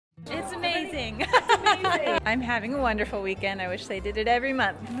It's amazing. Amazing. I'm having a wonderful weekend. I wish they did it every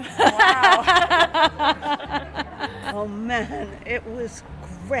month. Wow. Oh man, it was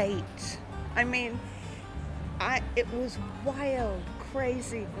great. I mean, it was wild,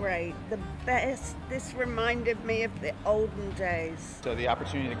 crazy great. The best. This reminded me of the olden days. So the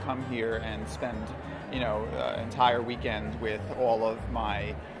opportunity to come here and spend, an entire weekend with all of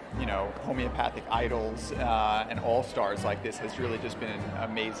my, homeopathic idols and all-stars like this has really just been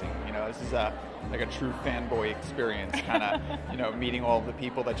amazing. This is a true fanboy experience, kind of, meeting all of the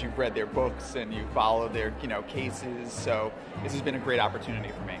people that you've read their books and you follow their, cases. So this has been a great opportunity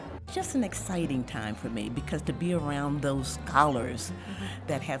for me. Just an exciting time for me because to be around those scholars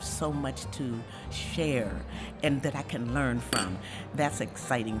that have so much to share and that I can learn from, that's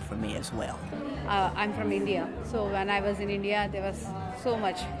exciting for me as well. I'm from India, so when I was in India, there was so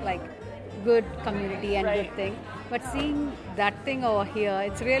much good community and good thing. But seeing that thing over here,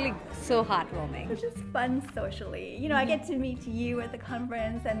 it's really so heartwarming. It's just fun socially. I get to meet you at the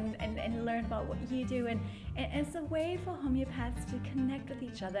conference and learn about what you do. And it's a way for homeopaths to connect with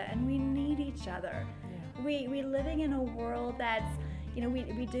each other, and we need each other. Yeah. We're living in a world that's,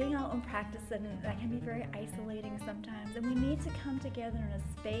 we're doing our own practice, and that can be very isolating sometimes. And we need to come together in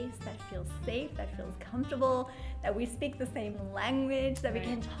a space that feels safe, that feels comfortable, that we speak the same language, that we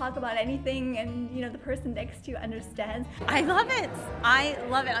can talk about anything, and the person next to you understands. I love it.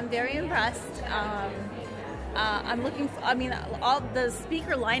 I'm very impressed. I'm looking for, all the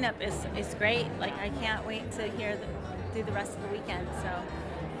speaker lineup is great. I can't wait to do the rest of the weekend. So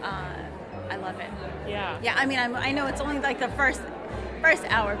I love it. Yeah. Yeah. I know it's only the first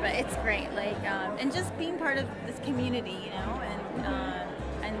hour, but it's great. And just being part of this community,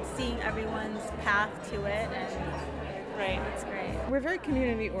 and seeing everyone's path to it, and it's great. We're very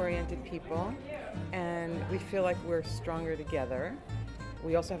community-oriented people, and we feel like we're stronger together.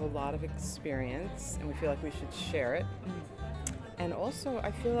 We also have a lot of experience, and we feel like we should share it. And also,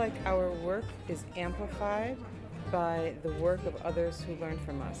 I feel like our work is amplified by the work of others who learn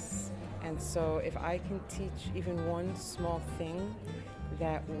from us. And so if I can teach even one small thing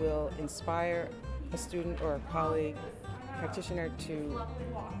that will inspire a student or a colleague, practitioner to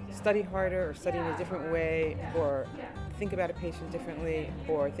study harder or study in a different way, or think about a patient differently,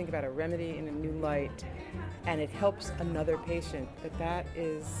 or think about a remedy in a new light, and it helps another patient, that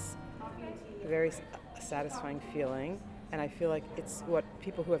is a very satisfying feeling, and I feel like it's what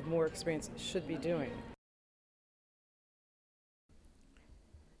people who have more experience should be doing.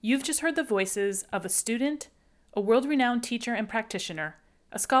 You've just heard the voices of a student, a world-renowned teacher and practitioner,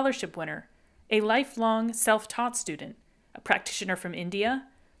 a scholarship winner, a lifelong self-taught student, a practitioner from India,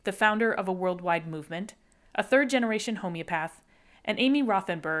 the founder of a worldwide movement, a third-generation homeopath, and Amy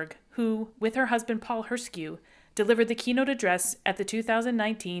Rothenberg, who, with her husband Paul Herskew, delivered the keynote address at the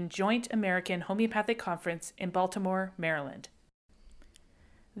 2019 Joint American Homeopathic Conference in Baltimore, Maryland.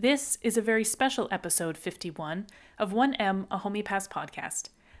 This is a very special episode 51 of 1M, a Homeopath's podcast.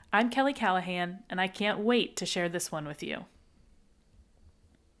 I'm Kelly Callahan, and I can't wait to share this one with you.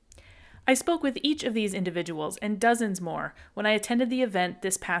 I spoke with each of these individuals and dozens more when I attended the event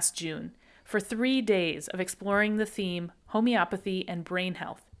this past June for 3 days of exploring the theme Homeopathy and Brain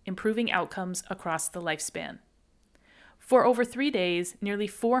Health, Improving Outcomes Across the Lifespan. For over 3 days, nearly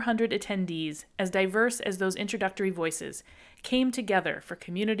 400 attendees, as diverse as those introductory voices, came together for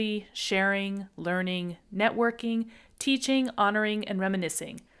community, sharing, learning, networking, teaching, honoring, and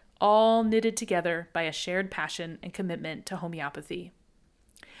reminiscing, all knitted together by a shared passion and commitment to homeopathy.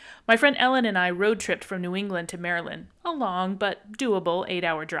 My friend Ellen and I road-tripped from New England to Maryland, a long but doable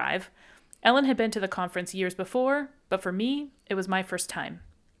 8-hour drive. Ellen had been to the conference years before, but for me, it was my first time.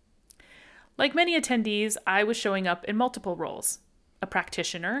 Like many attendees, I was showing up in multiple roles: a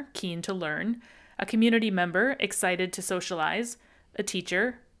practitioner, keen to learn; a community member, excited to socialize; a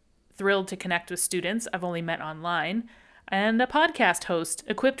teacher, thrilled to connect with students I've only met online; and a podcast host,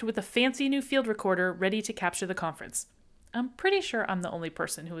 equipped with a fancy new field recorder ready to capture the conference. I'm pretty sure I'm the only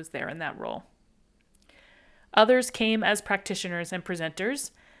person who was there in that role. Others came as practitioners and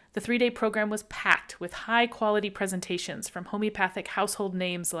presenters. The 3-day program was packed with high-quality presentations from homeopathic household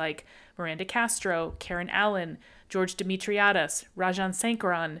names like Miranda Castro, Karen Allen, George Demetriadis, Rajan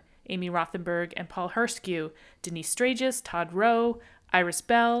Sankaran, Amy Rothenberg and Paul Herskew, Denise Straigis, Todd Rowe, Iris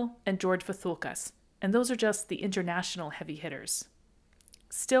Bell, and George Vathulkas. And those are just the international heavy hitters.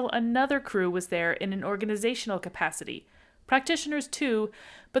 Still, another crew was there in an organizational capacity. Practitioners too,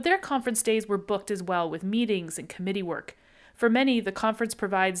 but their conference days were booked as well with meetings and committee work. For many, the conference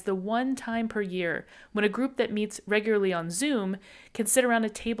provides the one time per year when a group that meets regularly on Zoom can sit around a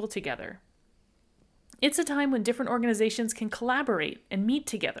table together. It's a time when different organizations can collaborate and meet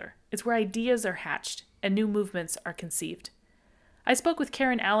together. It's where ideas are hatched and new movements are conceived. I spoke with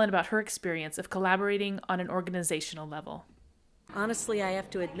Karen Allen about her experience of collaborating on an organizational level. Honestly, I have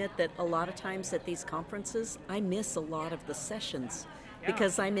to admit that a lot of times at these conferences, I miss a lot of the sessions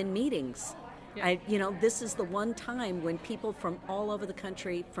because I'm in meetings. This is the one time when people from all over the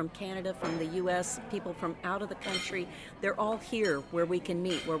country, from Canada, from the U.S., people from out of the country, they're all here where we can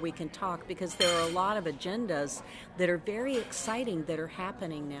meet, where we can talk, because there are a lot of agendas that are very exciting that are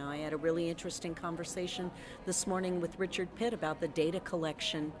happening now. I had a really interesting conversation this morning with Richard Pitt about the data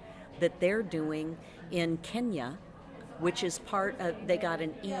collection that they're doing in Kenya, which is part of, they got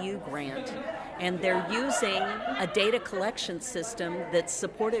an EU grant, and they're using a data collection system that's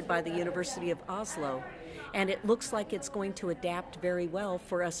supported by the University of Oslo. And it looks like it's going to adapt very well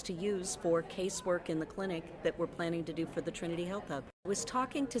for us to use for casework in the clinic that we're planning to do for the Trinity Health Hub. I was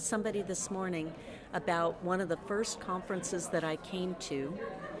talking to somebody this morning about one of the first conferences that I came to,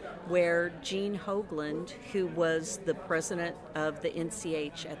 where Gene Hoagland, who was the president of the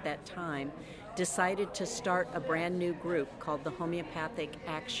NCH at that time, decided to start a brand new group called the Homeopathic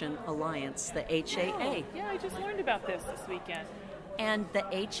Action Alliance, the HAA. Oh, yeah, I just learned about this weekend. And the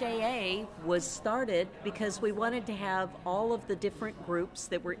HAA was started because we wanted to have all of the different groups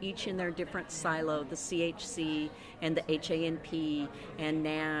that were each in their different silo, the CHC and the HANP and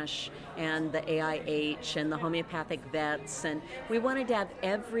NASH and the AIH and the homeopathic vets. And we wanted to have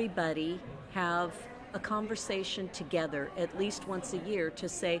everybody have a conversation together at least once a year to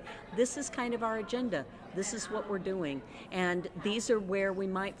say, this is kind of our agenda, this is what we're doing, and these are where we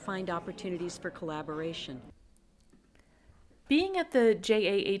might find opportunities for collaboration. Being at the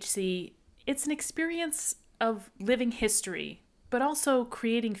JAHC, it's an experience of living history, but also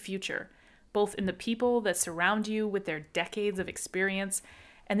creating future, both in the people that surround you with their decades of experience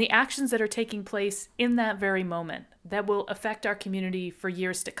and the actions that are taking place in that very moment that will affect our community for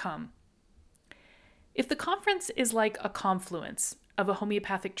years to come. If the conference is like a confluence of a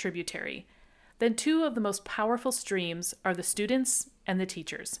homeopathic tributary, then two of the most powerful streams are the students and the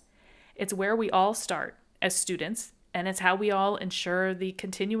teachers. It's where we all start as students, and it's how we all ensure the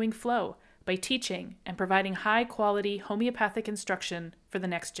continuing flow by teaching and providing high-quality homeopathic instruction for the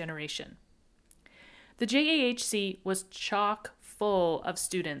next generation. The JAHC was chock full of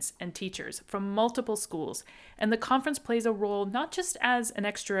students and teachers from multiple schools, and the conference plays a role not just as an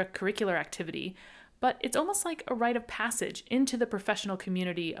extracurricular activity, but it's almost like a rite of passage into the professional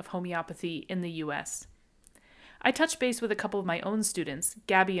community of homeopathy in the U.S. I touched base with a couple of my own students,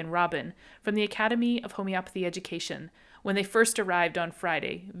 Gabby and Robin, from the Academy of Homeopathy Education, when they first arrived on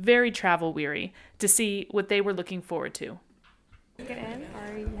Friday, very travel-weary, to see what they were looking forward to. Get in,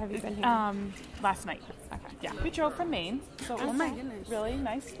 or have you been here? Last night. Okay. Yeah, we drove from Maine, so it was my goodness. really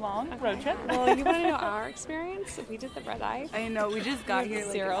nice, long road trip. Well, you want to know our experience? We did the red eye. I know, we just got here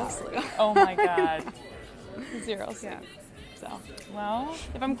like Zero an hour ago. Oh my god. Zero sleep. Yeah. So, Well,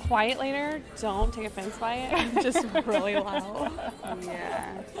 if I'm quiet later, don't take offense by it. I'm just really loud.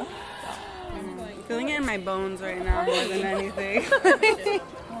 Yeah. I'm feeling it in my bones right now more than anything. oh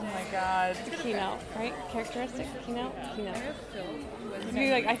my god. It's a keynote, right? Characteristic keynote. It's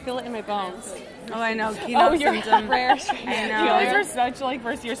be like I feel it in my bones. Oh, I know. Keynote you're symptom. Rare. I You know. guys are such like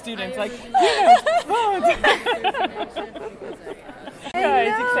first year students, like guys,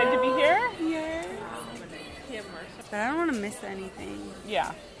 excited to be here? Yeah. But I don't want to miss anything.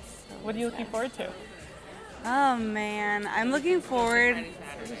 Yeah. What are you looking forward to? Oh man, I'm looking forward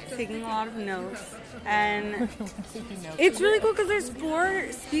to taking a lot of notes. And it's really cool because there's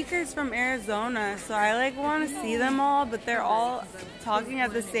 4 speakers from Arizona, so I want to see them all, but they're all talking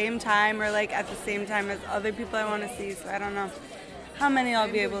at the same time or at the same time as other people I want to see, so I don't know how many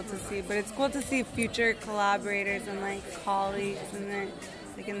I'll be able to see, but it's cool to see future collaborators and colleagues in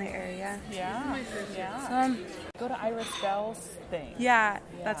the area. Yeah. Yeah. So, Go to Iris Bell's thing. yeah,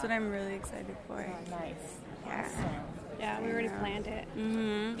 that's what I'm really excited for. Nice. Yeah. Yeah, we already planned it.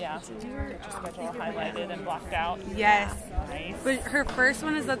 Mm-hmm. Yeah. Your schedule highlighted and blocked out. Yes. Nice. But her first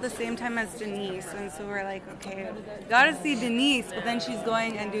one is at the same time as Denise, and so we're like, okay, gotta see Denise, but then she's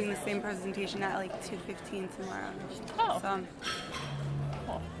going and doing the same presentation at 2:15 tomorrow. Oh. So,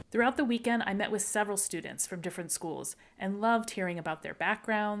 Throughout the weekend, I met with several students from different schools and loved hearing about their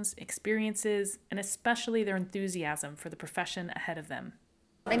backgrounds, experiences, and especially their enthusiasm for the profession ahead of them.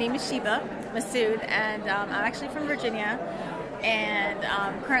 My name is Sheba Masood, and I'm actually from Virginia. And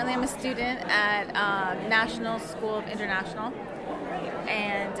currently I'm a student at National School of International.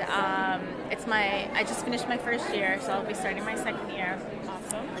 And I just finished my first year, so I'll be starting my second year.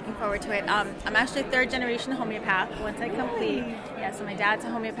 Awesome. Looking forward to it. I'm actually a 3rd generation homeopath once I complete. Yeah, so my dad's a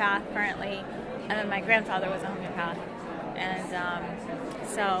homeopath currently. and then my grandfather was a homeopath, and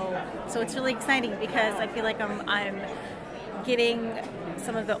so it's really exciting because I feel like I'm getting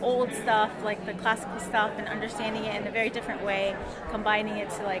some of the old stuff, like the classical stuff, and understanding it in a very different way, combining it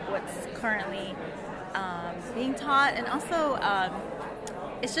to like what's currently being taught, and also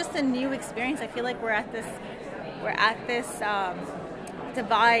it's just a new experience. I feel like we're at this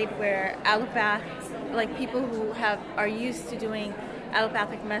divide where allopaths, like people who are used to doing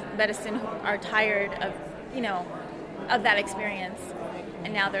allopathic medicine, are tired of of that experience,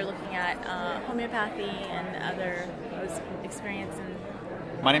 and now they're looking at homeopathy and other experience.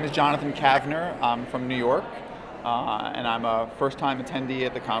 My name is Jonathan Kavner. I'm from New York, and I'm a first-time attendee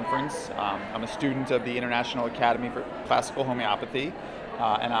at the conference. I'm a student of the International Academy for Classical Homeopathy,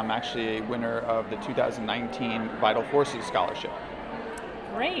 and I'm actually a winner of the 2019 Vital Forces Scholarship.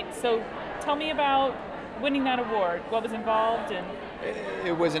 Great. So tell me about winning that award. What was involved? And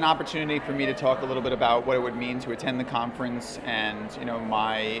it was an opportunity for me to talk a little bit about what it would mean to attend the conference, and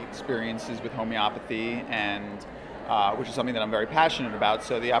my experiences with homeopathy, and which is something that I'm very passionate about.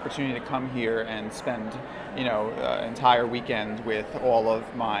 So the opportunity to come here and spend an entire weekend with all of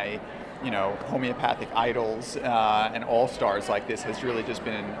my homeopathic idols and all-stars like this has really just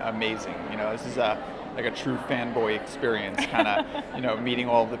been amazing. This is like a true fanboy experience, kind of meeting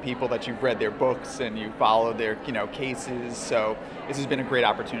all of the people that you've read their books and you follow their cases. So this has been a great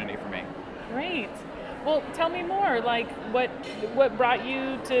opportunity for me. Great. Well, tell me more. Like what brought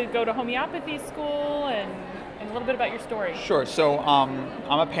you to go to homeopathy school, and a little bit about your story. Sure. So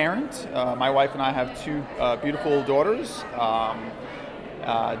I'm a parent. My wife and I have two beautiful daughters.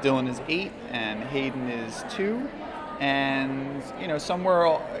 Dylan is 8 and Hayden is 2. And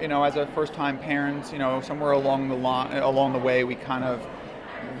somewhere, as a first-time parent, somewhere along the way, we kind of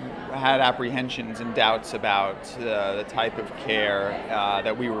had apprehensions and doubts about the type of care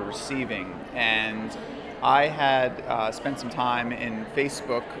that we were receiving. And I had spent some time in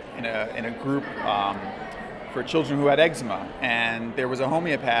Facebook in a group for children who had eczema, and there was a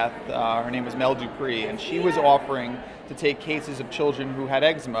homeopath. Her name was Mel Dupree, and she was offering to take cases of children who had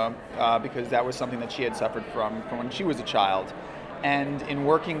eczema because that was something that she had suffered from when she was a child. And in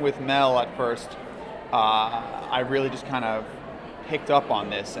working with Mel at first, I really just kind of picked up on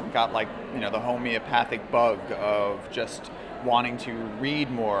this and got the homeopathic bug of just wanting to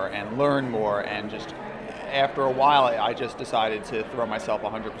read more and learn more, and just after a while I just decided to throw myself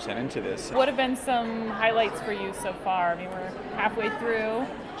 100% into this. What have been some highlights for you so far? I mean, we're halfway through.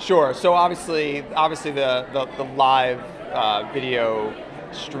 Sure. So obviously the live video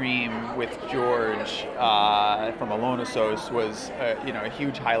stream with George from Alonosos was a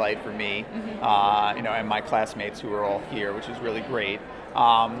huge highlight for me. And my classmates who were all here, which was really great.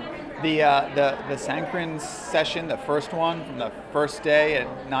 The Sankrin session, the first one from the first day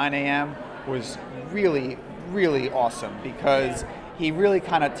at 9 a.m. was really, really awesome, because he really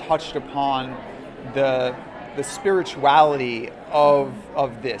kind of touched upon the spirituality of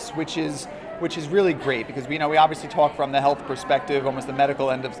this, which is really great, because we obviously talk from the health perspective, almost the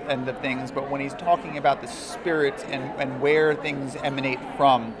medical end of things, but when he's talking about the spirit and where things emanate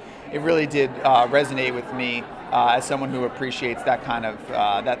from, it really did resonate with me as someone who appreciates that kind of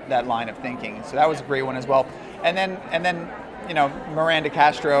that line of thinking. So that was a great one as well. And then Miranda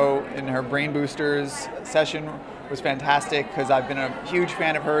Castro in her Brain Boosters session was fantastic, because I've been a huge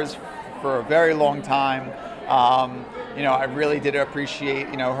fan of hers for a very long time. I really did appreciate,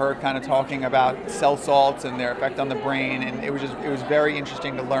 her kind of talking about cell salts and their effect on the brain, and it was very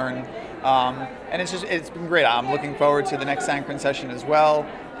interesting to learn. And it's been great. I'm looking forward to the next Sankrin session as well.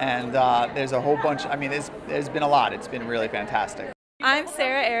 And there's a whole bunch. I mean, there's been a lot. It's been really fantastic. I'm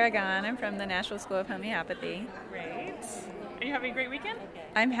Sarah Aragon. I'm from the National School of Homeopathy. Great. Are you having a great weekend?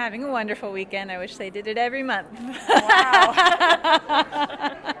 I'm having a wonderful weekend. I wish they did it every month. Wow.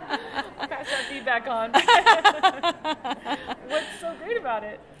 Pass that feedback on. What's so great about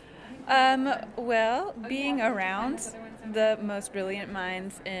it? Well, being around the most brilliant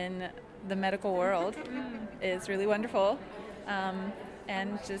minds in the medical world is really wonderful.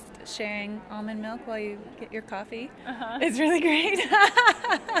 And just sharing almond milk while you get your coffee is really great.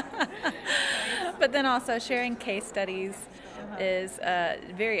 But then also sharing case studies is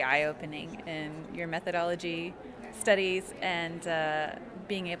very eye-opening in your methodology studies, and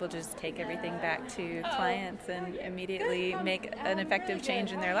being able to just take everything back to clients and immediately make an effective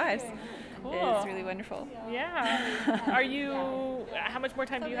change in their lives is really wonderful. Yeah. How much more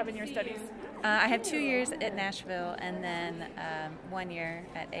time do you have in your studies? I have 2 years at Nashville, and then 1 year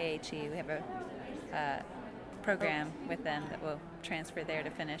at AHE. We have a program with them that will transfer there to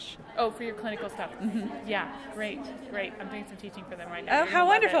finish. Oh, for your clinical stuff. Mm-hmm. Yeah, great. I'm doing some teaching for them right now. Oh, how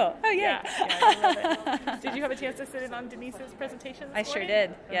wonderful. Oh, yeah. I love it. Did you have a chance to sit in on Denise's presentation this I sure morning? did.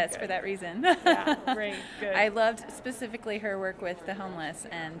 Oh, yes, good. for that reason. Yeah, great, good. I loved specifically her work with the homeless,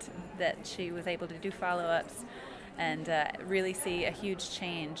 and that she was able to do follow-ups and really see a huge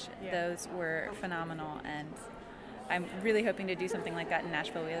change. Yeah. Those were phenomenal, and I'm really hoping to do something like that in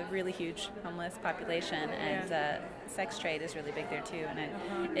Nashville. We have a really huge homeless population, and sex trade is really big there too.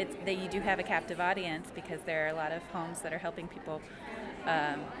 And it's that you do have a captive audience because there are a lot of homes that are helping people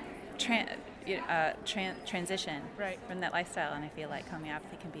transition from that lifestyle, and I feel like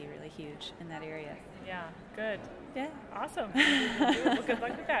homeopathy can be really huge in that area. Yeah, good. Yeah. Awesome. Well, good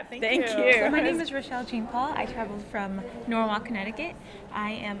luck with that. Thank you. So my name is Rochelle Jean Paul. I traveled from Norwalk, Connecticut.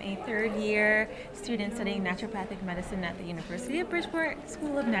 I am a third-year student studying naturopathic medicine at the University of Bridgeport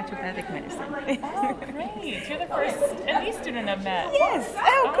School of Naturopathic Medicine. Oh, great. You're the first ND student I've met. Yes.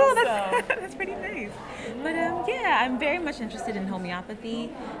 Oh, cool. Awesome. That's pretty nice. But yeah, I'm very much interested in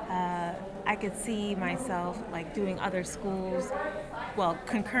homeopathy. I could see myself like doing other schools, well,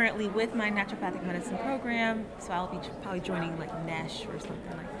 concurrently with my naturopathic medicine program. So I'll be probably joining like NESH or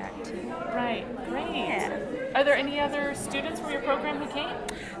something like that too. Right, great. Yeah. Are there any other students from your program who came?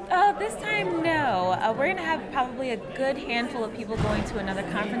 This time, no. We're going to have probably a good handful of people going to another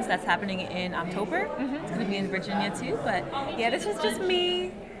conference that's happening in October. It's going to be in Virginia too. But yeah, this was just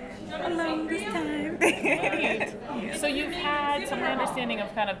me alone this time. Right. So you've had some understanding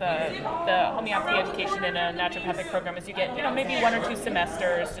of kind of the homeopathy education in a naturopathic program as you get, maybe 1 or 2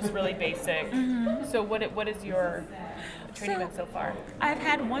 semesters, just really basic. So what is your training been so far? I've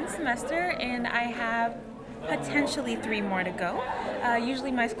had 1 semester and I have potentially 3 more to go.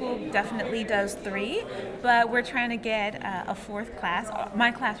 Usually my school definitely does 3, but we're trying to get a 4th class.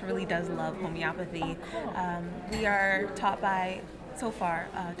 My class really does love homeopathy. We are taught by, so far,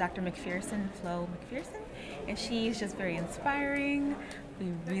 Dr. McPherson, Flo McPherson, and she's just very inspiring.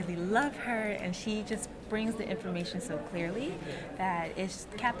 We really love her, and she just brings the information so clearly that it's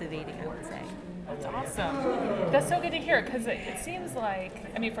captivating, I would say. That's awesome. That's so good to hear, because it seems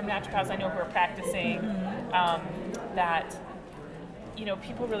like, from naturopaths I know who are practicing, that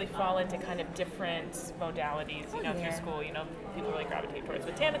people really fall into kind of different modalities, through school. People really gravitate towards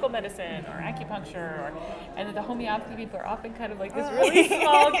botanical medicine or acupuncture, and the homeopathy people are often kind of like this really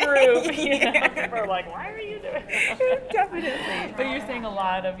small group. People are like, why are you doing that? Definitely. But you're saying a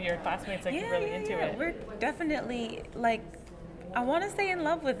lot of your classmates are really into it. We're definitely, I want to stay in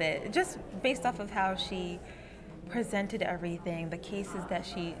love with it, just based off of how she presented everything, the cases that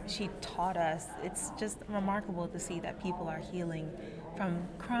she taught us. It's just remarkable to see that people are healing from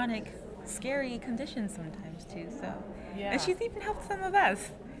chronic, scary conditions sometimes too. So, and she's even helped some of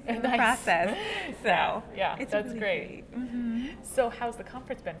us in the process. So it's that's really great. So how's the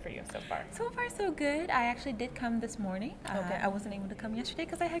conference been for you so far? So far, so good. I actually did come this morning. I wasn't able to come yesterday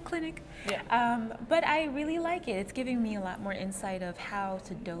because I had clinic. But I really like it. It's giving me a lot more insight of how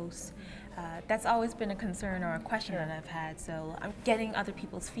to dose. That's always been a concern or a question that I've had. So I'm getting other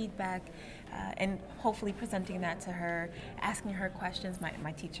people's feedback and hopefully presenting that to her, asking her questions,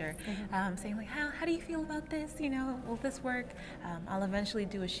 my teacher, saying like, how do you feel about this? Will this work? I'll eventually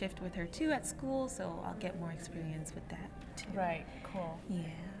do a shift with her too at school, so I'll get more experience with that too. Right, cool.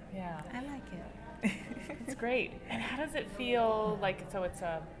 Yeah, I like it. It's great. And how does it feel like, so it's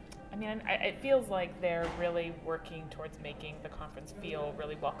it feels like they're really working towards making the conference feel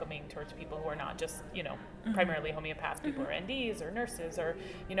really welcoming towards people who are not just, primarily homeopaths, people who are NDs or nurses, or,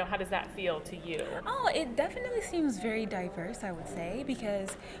 how does that feel to you? Oh, it definitely seems very diverse, I would say, because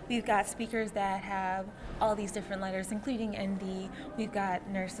we've got speakers that have all these different letters, including ND. We've got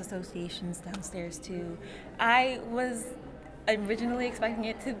nurse associations downstairs, too. I was originally expecting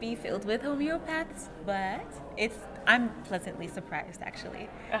it to be filled with homeopaths, but I'm pleasantly surprised, actually.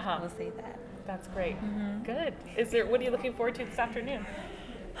 I will say that. That's great. Good. What are you looking forward to this afternoon?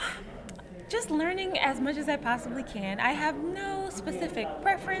 Just learning as much as I possibly can. I have no specific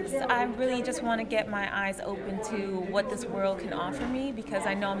preference. I really just want to get my eyes open to what this world can offer me, because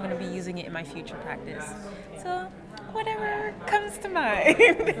I know I'm going to be using it in my future practice. So whatever comes to mind.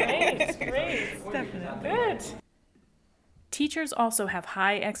 Great. Definitely. Good. Teachers also have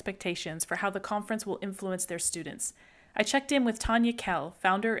high expectations for how the conference will influence their students. I checked in with Tanya Kell,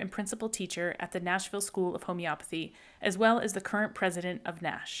 founder and principal teacher at the Nashville School of Homeopathy, as well as the current president of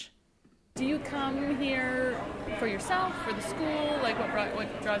NASH. Do you come here for yourself, for the school?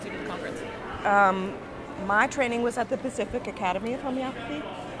 What draws you to the conference? My training was at the Pacific Academy of Homeopathy,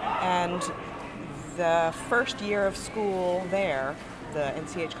 and the first year of school there, the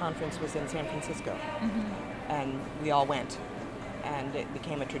NCH conference was in San Francisco, and we all went. And it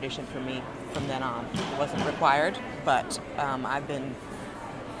became a tradition for me from then on. It wasn't required, but I've been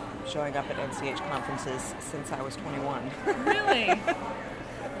showing up at NCH conferences since I was 21. Really?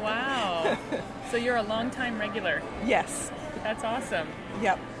 Wow. So you're a longtime regular. Yes. That's awesome.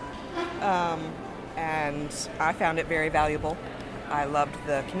 Yep. And I found it very valuable. I loved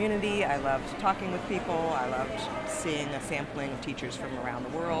the community. I loved talking with people. I loved seeing a sampling of teachers from around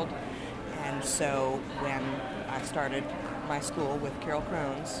the world. And so when I started my school with Carol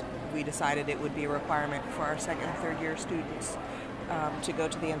Crohn's, we decided it would be a requirement for our second and third year students to go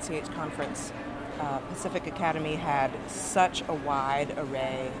to the NCH conference. Pacific Academy had such a wide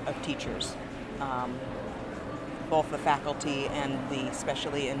array of teachers, both the faculty and the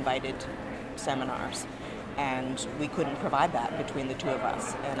specially invited seminars, and we couldn't provide that between the two of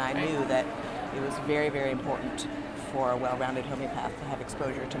us. And I knew that it was very, very important for a well-rounded homeopath to have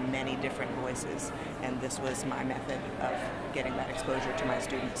exposure to many different voices, and this was my method of getting that exposure to my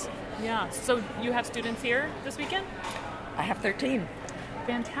students. Yeah, so you have students here this weekend? I have 13.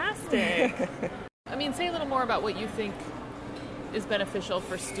 Fantastic. I mean, say a little more about what you think is beneficial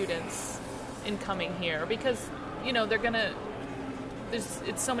for students in coming here, because, you know, they're gonna,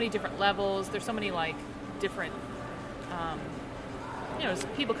 it's so many different levels, there's so many, like, different, you know, there's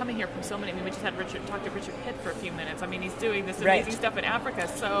people coming here from so many. I mean, we just had talk to Richard Pitt for a few minutes. I mean, he's doing this amazing stuff in Africa.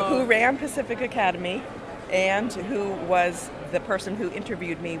 So who ran Pacific Academy, and who was the person who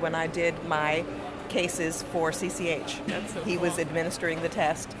interviewed me when I did my cases for CCH. That's so he cool. was administering the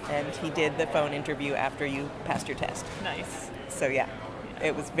test, and he did the phone interview after you passed your test. Nice. So yeah,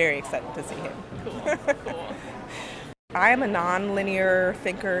 it was very exciting to see him. Cool. Cool. I am a non-linear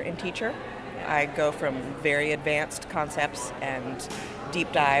thinker and teacher. I go from very advanced concepts and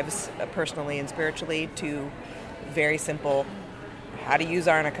deep dives personally and spiritually to very simple, how to use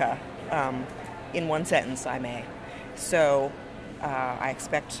arnica in one sentence, I may. So I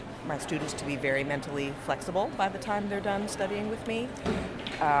expect my students to be very mentally flexible by the time they're done studying with me.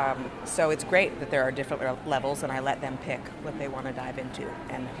 So it's great that there are different levels, and I let them pick what they want to dive into.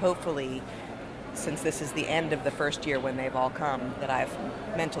 And hopefully, since this is the end of the first year when they've all come, that I've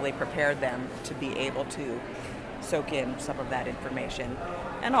mentally prepared them to be able to soak in some of that information.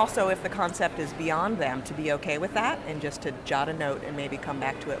 And also, if the concept is beyond them, to be okay with that and just to jot a note and maybe come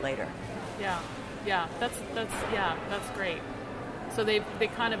back to it later. Yeah, that's great. So they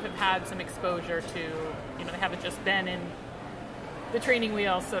kind of have had some exposure to, you know, they haven't just been in the training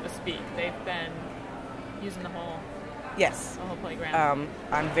wheel, so to speak. They've been using the whole playground.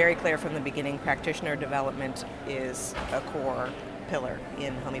 I'm very clear from the beginning, practitioner development is a core pillar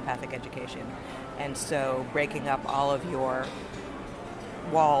in homeopathic education. And so breaking up all of your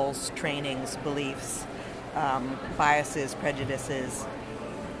walls, trainings, beliefs, biases, prejudices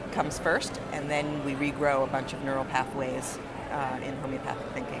comes first, and then we regrow a bunch of neural pathways in homeopathic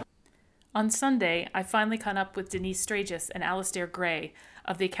thinking. On Sunday, I finally caught up with Denise Straigis and Alistair Gray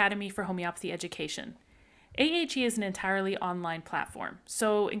of the Academy for Homeopathy Education. AHE is an entirely online platform,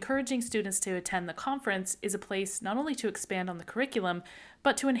 so encouraging students to attend the conference is a place not only to expand on the curriculum,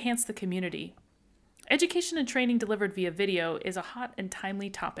 but to enhance the community. Education and training delivered via video is a hot and timely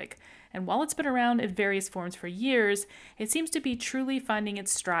topic, and while it's been around in various forms for years, it seems to be truly finding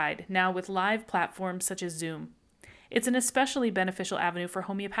its stride now with live platforms such as Zoom. It's an especially beneficial avenue for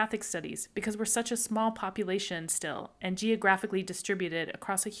homeopathic studies because we're such a small population still and geographically distributed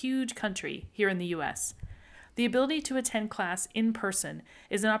across a huge country here in the U.S. The ability to attend class in person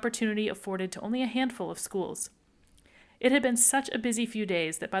is an opportunity afforded to only a handful of schools. It had been such a busy few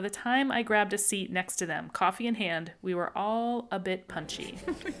days that by the time I grabbed a seat next to them, coffee in hand, we were all a bit punchy.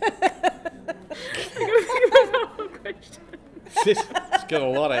 It's got a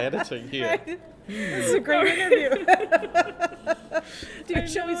lot of editing here. This is a great interview.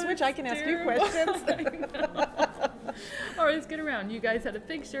 Shall we switch? I can ask you questions. All right, let's get around. You guys had a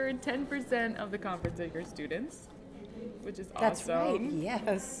picture, and 10% of the conference are your students, which is awesome. That's right,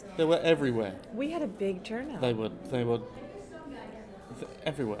 yes. They were everywhere. We had a big turnout. They were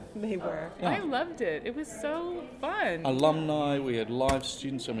everywhere. They were. Yeah. I loved it. It was so fun. Alumni, we had live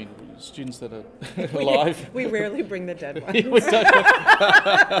students, students that are alive. We rarely bring the dead ones.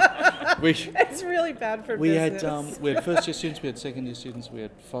 It's really bad for business. We had first year students, we had second year students, we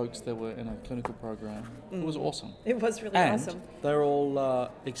had folks that were in a clinical program. It was awesome. It was really and awesome. They were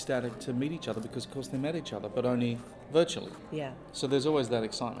all ecstatic to meet each other because, of course, they met each other, but only virtually. Yeah. So there's always that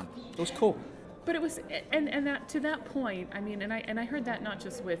excitement. It was cool. But it was, and that to that point, I mean, and I heard that not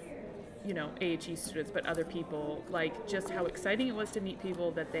just with AHE students, but other people, like just how exciting it was to meet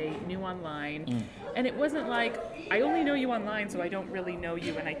people that they knew online. And it wasn't like, I only know you online, so I don't really know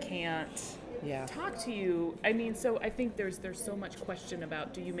you and I can't talk to you. I mean, so I think there's so much question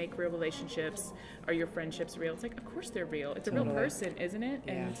about, do you make real relationships? Are your friendships real? It's like, of course they're real. It's a real person, isn't it?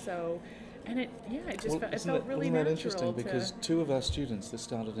 Yeah. And so, it felt really Isn't that interesting? natural Because two of our students that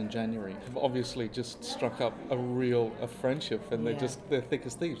started in January have obviously just struck up a friendship, and they're thick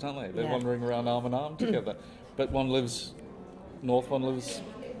as thieves, aren't they? They're wandering around arm in arm together. But one lives north, one lives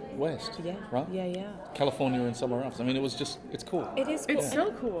west, right? Yeah. California and somewhere else. I mean, it's cool. It is cool. It's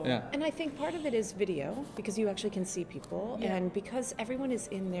so cool. Yeah. And I think part of it is video, because you actually can see people, and because everyone is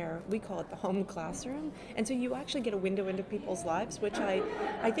in their, we call it the home classroom, and so you actually get a window into people's lives, which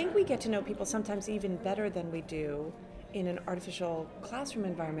I think we get to know people sometimes even better than we do in an artificial classroom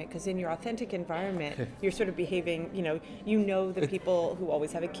environment, because in your authentic environment, you're sort of behaving, you know the people who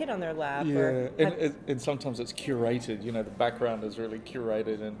always have a kid on their lap. And sometimes it's curated, the background is really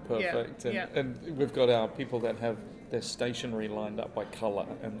curated and perfect. And we've got our people that have their stationery lined up by colour,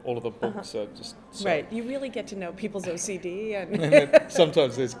 and all of the books are just so... Right, you really get to know people's OCD. And then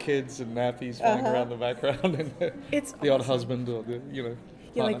sometimes there's kids and nappies flying around the background, and it's the odd husband or the,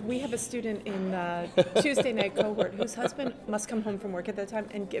 Yeah, like we have a student in Tuesday night cohort whose husband must come home from work at that time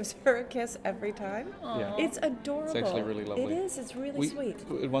and gives her a kiss every time. Yeah. It's adorable. It's actually really lovely. It is. It's really sweet.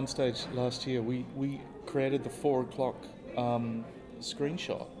 At one stage last year, we created the 4:00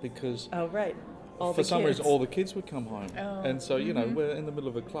 screenshot because for some reason all the kids would come home, and so we're in the middle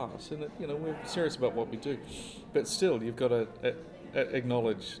of a class, and we're serious about what we do, but still you've got to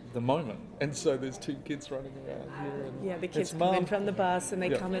acknowledge the moment, and so there's two kids running around here, and the kids come in from the bus and they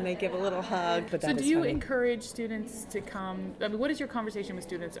come and they give a little hug. But so do you encourage students to come? I mean, what is your conversation with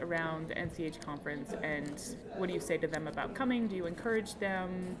students around the NCH conference, and what do you say to them about coming? Do you encourage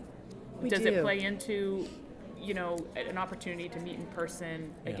them? Does it play into an opportunity to meet in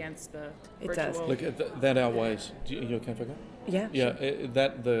person against the virtual? Look, that outweighs. You okay if I go? Yeah. Yeah,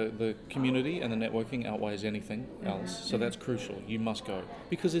 that the community and the networking outweighs anything else. So that's crucial. You must go,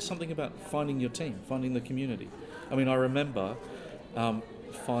 because there's something about finding your team, finding the community. I mean, I remember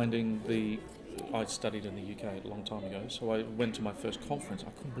I studied in the UK a long time ago, so I went to my first conference.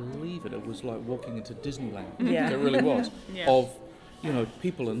 I couldn't believe it. It was like walking into Disneyland. Yeah. It really was. Of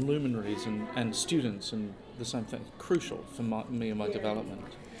people and luminaries and students, and the same thing. Crucial for me and my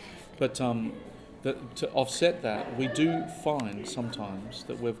development. But to offset that, we do find sometimes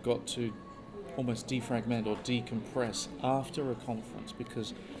that we've got to almost defragment or decompress after a conference,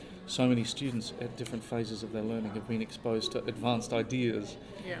 because so many students at different phases of their learning have been exposed to advanced ideas,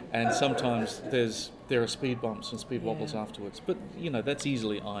 and sometimes there are speed bumps and speed wobbles afterwards. But that's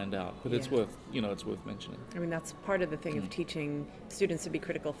easily ironed out. But it's worth mentioning. I mean, that's part of the thing of teaching students to be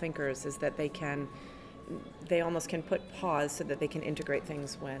critical thinkers, is that they almost can put pause so that they can integrate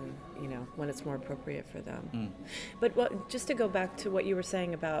things when it's more appropriate for them. But just to go back to what you were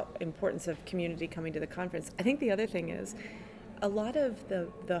saying about importance of community coming to the conference, I think the other thing is a lot of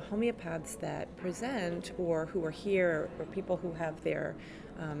the homeopaths that present or who are here, or people who have their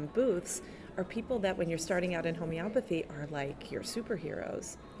booths, are people that when you're starting out in homeopathy are like your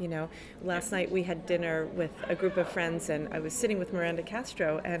superheroes. Last night we had dinner with a group of friends, and I was sitting with Miranda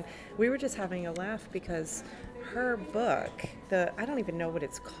Castro, and we were just having a laugh because her book, I don't even know what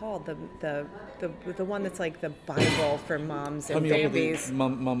it's called, the one that's like the Bible for moms and babies.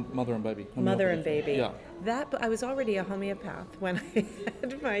 Mother and baby. Mother and baby. Yeah. I was already a homeopath when I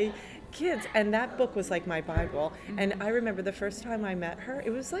had my kids, and that book was like my Bible. And I remember the first time I met her, it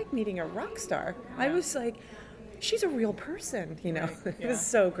was like meeting a rock star. I was like, she's a real person, It was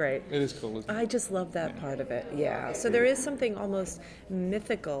so great. It is cool, isn't it? I just love that part of it. Yeah. So there is something almost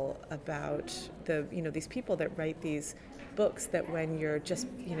mythical about these people that write these books, that when you're just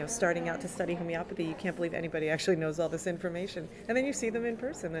starting out to study homeopathy, you can't believe anybody actually knows all this information, and then you see them in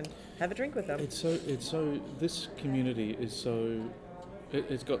person and have a drink with them. This community is so,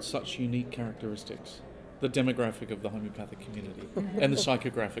 it's got such unique characteristics. The demographic of the homeopathic community and the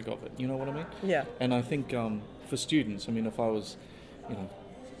psychographic of it, you know what I mean? Yeah. And I think for students, I mean, if I was,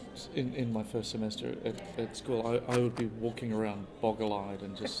 in my first semester at school, I would be walking around boggle-eyed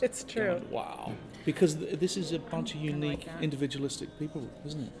and just it's true. Going, wow. Because this is a bunch of unique, individualistic people,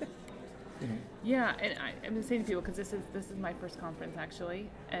 isn't it? Yeah, and I'm the same people because this is my first conference actually,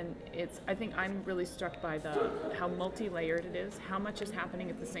 and I think I'm really struck by how multi-layered it is, how much is happening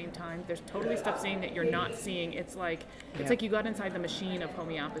at the same time. There's totally stuff saying that you're not seeing. It's like you got inside the machine of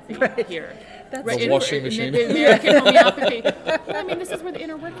homeopathy here. That's right. The washing machine. The American homeopathy. Well, I mean, this is where the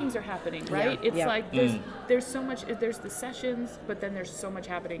inner workings are happening, right? Yeah. It's like there's so much. There's the sessions, but then there's so much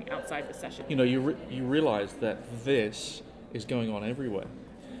happening outside the session. You realize that this is going on everywhere.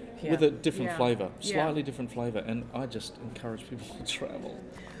 With a different flavour, slightly different flavour, and I just encourage people to travel.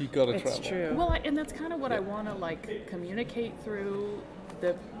 You've got to travel. It's true. Well, and that's kind of what I want to communicate through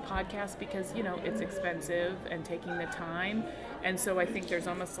the podcast because it's expensive and taking the time, and so I think there's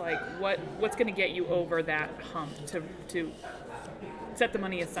almost like what's going to get you over that hump to set the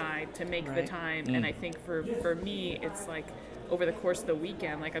money aside to make the time, and I think for me it's like over the course of the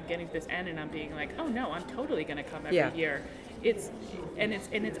weekend, like I'm getting to this end and I'm being like, oh no, I'm totally going to come every year. It's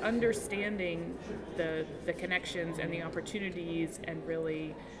understanding the connections and the opportunities, and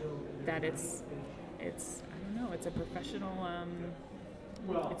really that it's I don't know, it's a professional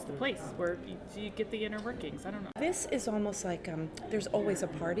it's the place where you get the inner workings. I don't know. This is almost like there's always a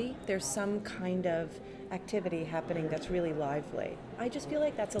party. There's some kind of activity happening that's really lively. I just feel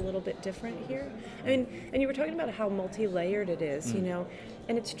like that's a little bit different here. I mean, and you were talking about how multi-layered it is, and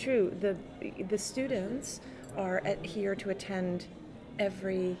it's true. The students are here to attend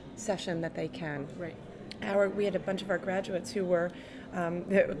every session that they can. Right. We had a bunch of our graduates who were,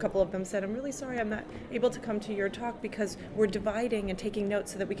 a couple of them said, I'm really sorry I'm not able to come to your talk because we're dividing and taking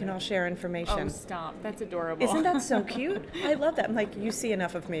notes so that we can all share information. Oh, stop. That's adorable. Isn't that so cute? I love that. I'm like, you see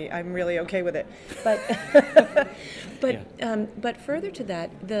enough of me. I'm really okay with it. But further to that,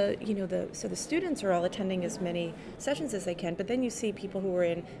 so the students are all attending as many sessions as they can, but then you see people who are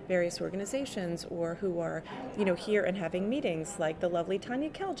in various organizations or who are, here and having meetings, like the lovely Tanya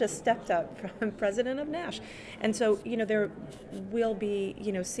Kell just stepped up from president of NASH. And so, there will be,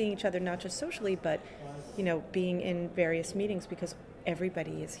 seeing each other not just socially, but, being in various meetings because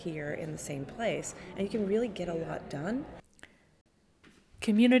everybody is here in the same place. And you can really get a lot done.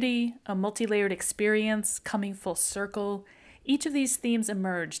 Community, a multi-layered experience, coming full circle. Each of these themes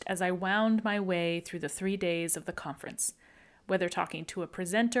emerged as I wound my way through the 3 days of the conference. Whether talking to a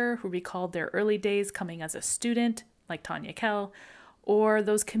presenter who recalled their early days coming as a student, like Tanya Kell, or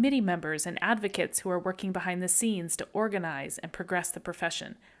those committee members and advocates who are working behind the scenes to organize and progress the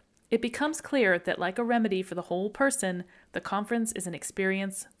profession, it becomes clear that like a remedy for the whole person, the conference is an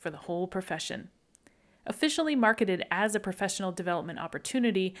experience for the whole profession. Officially marketed as a professional development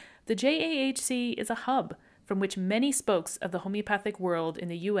opportunity, the JAHC is a hub from which many spokes of the homeopathic world in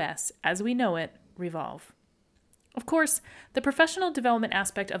the U.S., as we know it, revolve. Of course, the professional development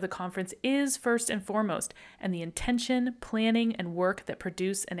aspect of the conference is first and foremost, and the intention, planning, and work that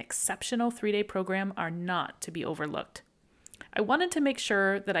produce an exceptional 3-day program are not to be overlooked. I wanted to make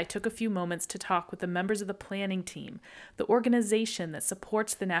sure that I took a few moments to talk with the members of the planning team, the organization that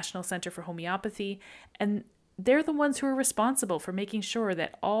supports the National Center for Homeopathy, and they're the ones who are responsible for making sure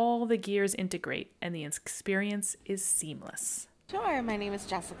that all the gears integrate and the experience is seamless. Sure, my name is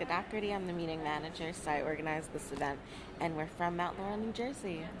Jessica Doherty. I'm the meeting manager, so I organized this event, and we're from Mount Laurel, New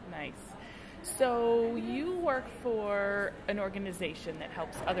Jersey. Nice. So you work for an organization that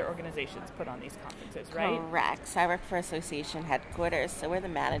helps other organizations put on these conferences, right? Correct. So I work for Association Headquarters, so we're the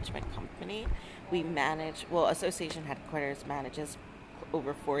management company. Association Headquarters manages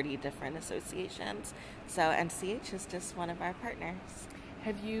over 40 different associations, so NCH is just one of our partners.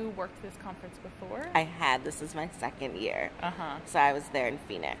 Have you worked this conference before? I had. This is my second year. So I was there in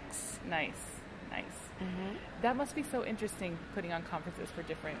Phoenix. Nice. Mm-hmm. That must be so interesting, putting on conferences for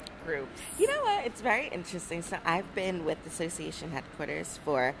different groups. You know what? It's very interesting. So I've been with Association Headquarters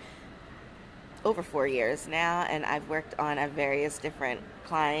for over 4 years now, and I've worked on various different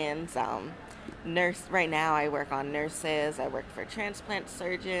clients. Right now I work on nurses. I work for transplant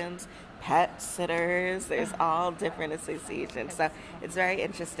surgeons, pet sitters. There's all different associations. So it's very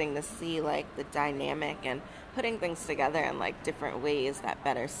interesting to see the dynamic and putting things together in different ways that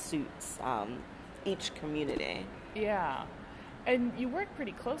better suits each community. Yeah. And you work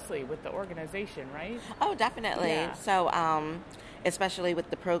pretty closely with the organization, right? Oh, definitely. Yeah. So especially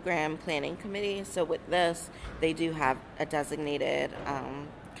with the program planning committee. So with this, they do have a designated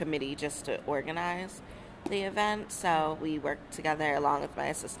committee just to organize the event, so we work together along with my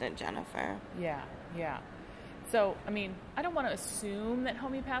assistant Jennifer. Yeah. So, I don't want to assume that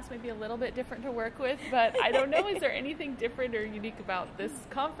homeopaths may be a little bit different to work with, but I don't know, is there anything different or unique about this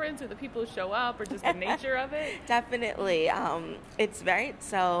conference or the people who show up or just the nature of it? Definitely.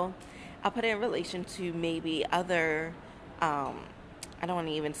 So I'll put it in relation to maybe other I don't want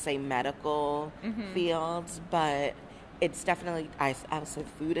to even say medical fields, but it's definitely, I would say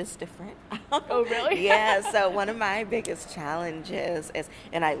food is different. Oh, really? Yeah, so one of my biggest challenges is,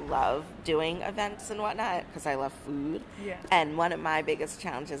 and I love doing events and whatnot because I love food. Yeah. And one of my biggest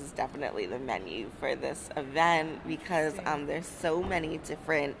challenges is definitely the menu for this event because there's so many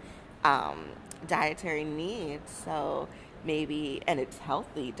different dietary needs. So maybe, and it's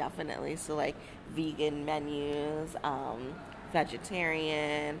healthy, definitely. So like vegan menus,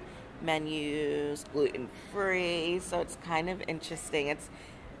 vegetarian menus, gluten-free. So it's kind of interesting. It's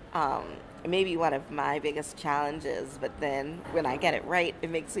maybe one of my biggest challenges, but then when I get it right, it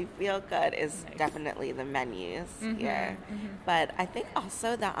makes me feel good, is definitely the menus here. But I think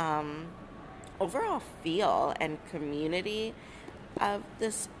also the overall feel and community of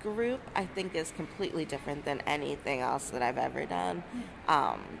this group, I think, is completely different than anything else that I've ever done.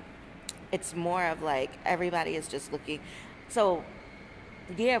 It's more of like everybody is just looking. So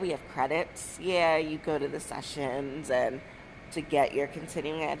yeah, we have credits. Yeah, you go to the sessions and to get your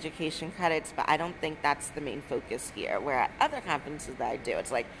continuing education credits, but I don't think that's the main focus here. Where at other conferences that I do,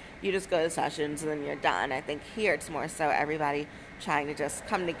 it's like you just go to sessions and then you're done. I think here it's more so everybody trying to just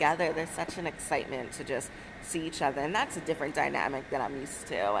come together. There's such an excitement to just see each other, and that's a different dynamic that I'm used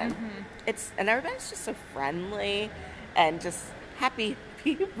to. And and everybody's just so friendly and just happy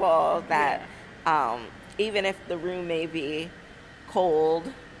people that even if the room may be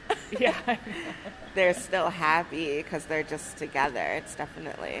cold, they're still happy because they're just together. It's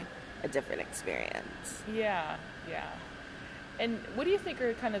definitely a different experience. Yeah. And what do you think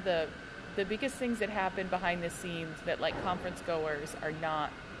are kind of the biggest things that happen behind the scenes that like conference goers are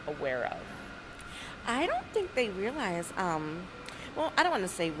not aware of? I don't think they realize, well, I don't want to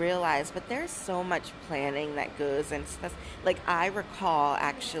say realize, but there's so much planning that goes into this. Like I recall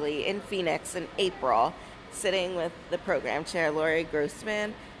actually in Phoenix in April, sitting with the program chair, Lori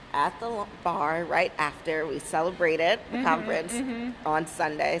Grossman, at the bar right after we celebrated the conference on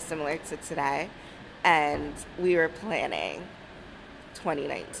Sunday, similar to today, and we were planning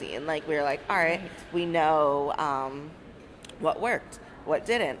 2019. Like we were like, all right, we know what worked, what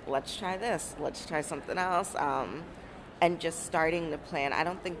didn't. Let's try this. Let's try something else. And just starting to plan. I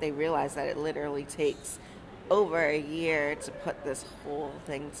don't think they realize that it literally takes over a year to put this whole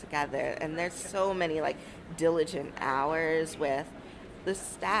thing together, and there's so many like diligent hours with the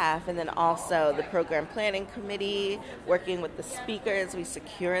staff, and then also the program planning committee working with the speakers. We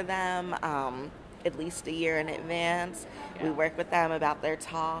secure them at least a year in advance. We work with them about their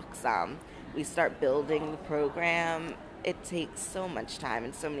talks. We start building the program. It takes so much time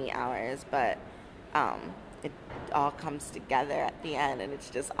and so many hours, but it all comes together at the end, and it's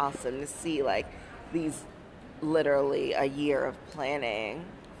just awesome to see like these literally a year of planning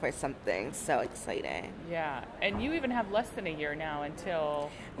for something so exciting. Yeah, and you even have less than a year now until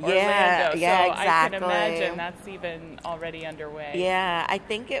Orlando. Yeah, exactly. I can imagine that's even already underway. Yeah, I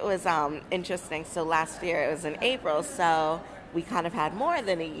think it was interesting. So last year it was in April, so we kind of had more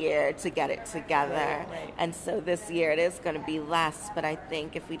than a year to get it together. Right. And so this year it is going to be less, but I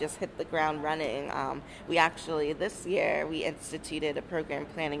think if we just hit the ground running, we actually, this year, we instituted a program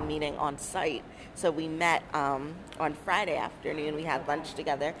planning meeting on site. So we met on Friday afternoon, we had lunch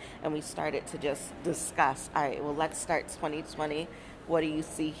together, and we started to just discuss, all right, well, let's start 2020. What do you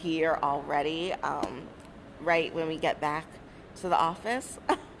see here already? Right when we get back to the office,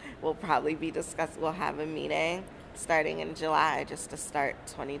 we'll probably be we'll have a meeting starting in July just to start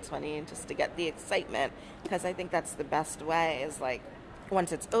 2020 and just to get the excitement, because I think that's the best way is like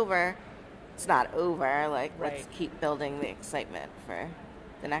once it's over, it's not over. Like let's keep building the excitement for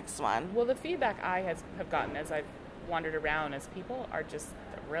the next one. Well, the feedback I have gotten as I've wandered around is people are just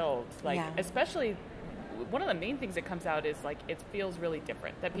thrilled. Like especially one of the main things that comes out is like it feels really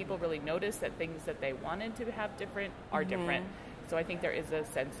different, that people really notice that things that they wanted to have different are different. So I think there is a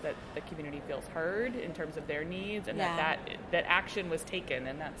sense that the community feels heard in terms of their needs, and that action was taken,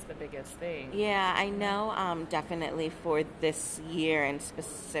 and that's the biggest thing. Yeah, I know definitely for this year in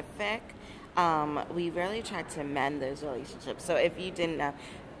specific, we really tried to mend those relationships. So if you didn't know,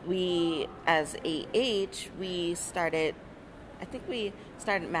 we as AH, we started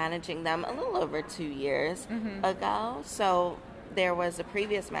managing them a little over 2 years ago. So there was a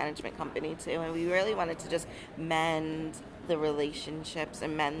previous management company too, and we really wanted to just mend the relationships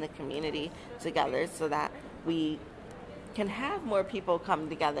and mend the community together so that we can have more people come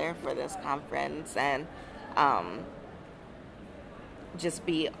together for this conference and just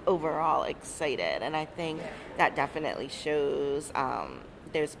be overall excited. And I think that definitely shows.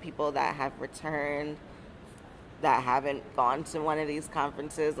 There's people that have returned that haven't gone to one of these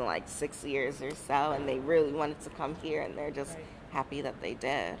conferences in like 6 years or so, and they really wanted to come here, and they're just happy that they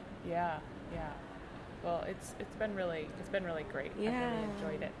did. Yeah. Well, it's been really great. Yeah. I've really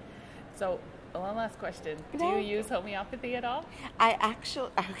enjoyed it. So, one last question: do you use homeopathy at all? I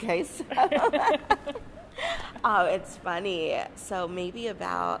actually so it's funny. So maybe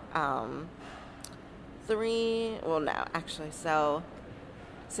about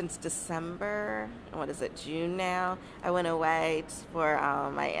since December, June now, I went away for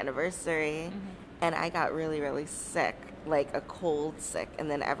my anniversary, and I got really, really sick, like a cold sick. And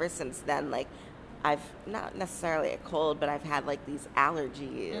then ever since then, like, I've not necessarily a cold, but I've had like these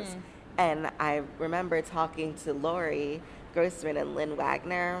allergies. And I remember talking to Lori Grossman and Lynn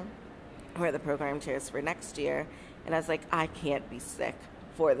Wagner, who are the program chairs for next year, and I was like, I can't be sick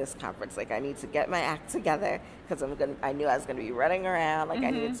for this conference. Like, I need to get my act together, because I knew I was going to be running around. Like,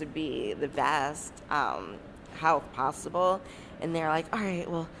 I needed to be the best, how possible. And they're like, all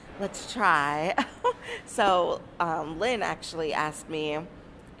right, well, let's try. So Lynn actually asked me,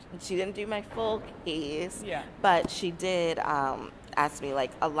 she didn't do my full case, but she did ask me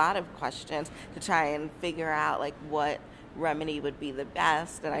like a lot of questions to try and figure out like what remedy would be the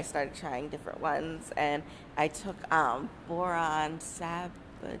best. And I started trying different ones, and I took boron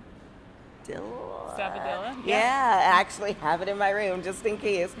sabadilla. Yeah, I actually have it in my room just in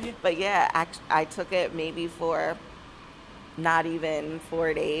case. But I took it maybe for not even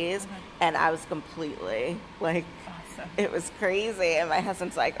 4 days, and I was completely like, it was crazy. And my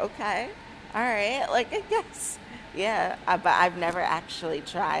husband's like, okay, all right, like, I guess. Yeah, but I've never actually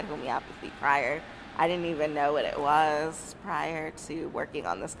tried homeopathy prior. I didn't even know what it was prior to working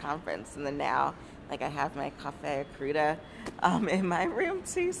on this conference. And then now, like, I have my Cafe Cruda in my room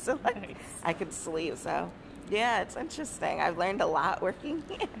too, so like, I could sleep. So yeah, it's interesting. I've learned a lot working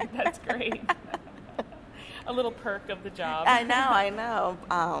here. That's great. A little perk of the job. I know.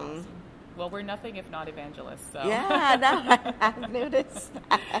 Well, we're nothing if not evangelists, so. Yeah, no, I've noticed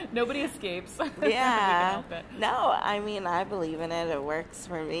that. Nobody escapes. Yeah. No, I mean, I believe in it. It works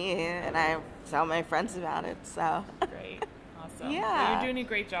for me, and I tell my friends about it, so. Great. Awesome. Yeah. Well, you're doing a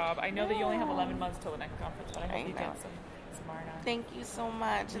great job. I know that you only have 11 months till the next conference, but I hope you get some Marna. Thank you so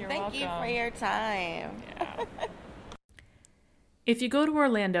much. You're and thank you welcome. for your time. Yeah. If you go to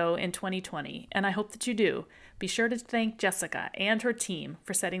Orlando in 2020, and I hope that you do, be sure to thank Jessica and her team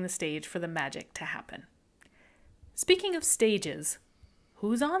for setting the stage for the magic to happen. Speaking of stages,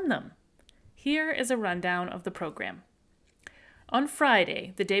 who's on them? Here is a rundown of the program. On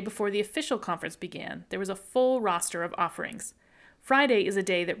Friday, the day before the official conference began, there was a full roster of offerings. Friday is a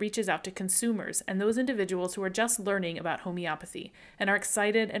day that reaches out to consumers and those individuals who are just learning about homeopathy and are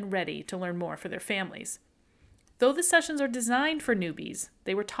excited and ready to learn more for their families. Though the sessions are designed for newbies,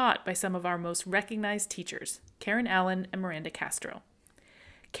 they were taught by some of our most recognized teachers, Karen Allen and Miranda Castro.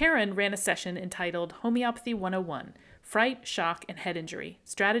 Karen ran a session entitled Homeopathy 101, Fright, Shock, and Head Injury,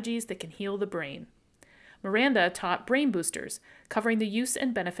 Strategies that Can Heal the Brain. Miranda taught Brain Boosters, covering the use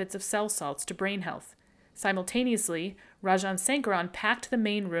and benefits of cell salts to brain health. Simultaneously, Rajan Sankaran packed the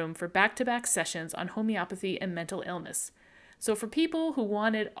main room for back-to-back sessions on homeopathy and mental illness. So for people who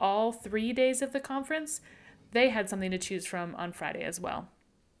wanted all 3 days of the conference, they had something to choose from on Friday as well.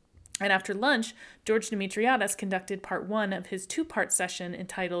 And after lunch, George Dimitriadis conducted part 1 of his 2-part session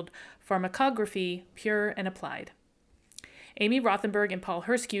entitled Pharmacography, Pure and Applied. Amy Rothenberg and Paul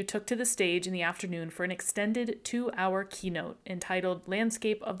Herskew took to the stage in the afternoon for an extended 2-hour keynote entitled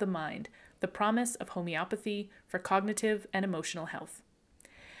Landscape of the Mind, The Promise of Homeopathy for Cognitive and Emotional Health.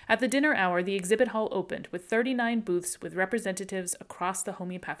 At the dinner hour, the exhibit hall opened with 39 booths with representatives across the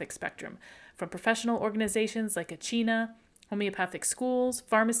homeopathic spectrum, from professional organizations like Achina, homeopathic schools,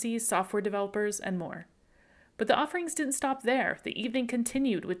 pharmacies, software developers, and more. But the offerings didn't stop there. The evening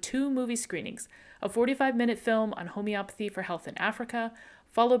continued with 2 movie screenings, a 45-minute film on homeopathy for health in Africa,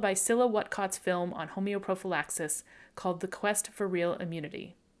 followed by Scylla Whatcott's film on homeoprophylaxis called The Quest for Real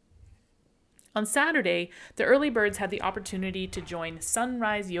Immunity. On Saturday, the early birds had the opportunity to join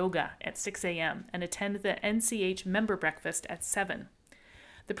Sunrise Yoga at 6 a.m. and attend the NCH member breakfast at 7.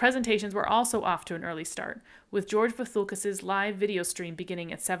 The presentations were also off to an early start, with George Vathulkas' live video stream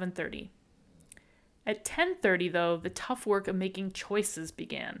beginning at 7:30. At 10:30, though, the tough work of making choices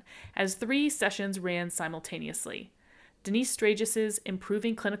began, as 3 sessions ran simultaneously. Denise Stragis's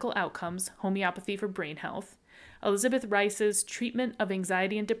Improving Clinical Outcomes, Homeopathy for Brain Health, Elizabeth Rice's Treatment of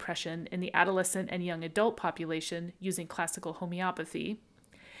Anxiety and Depression in the Adolescent and Young Adult Population Using Classical Homeopathy,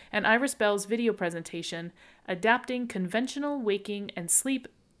 and Iris Bell's video presentation, Adapting Conventional Waking and Sleep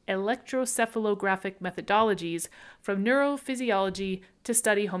Electrocephalographic Methodologies from Neurophysiology to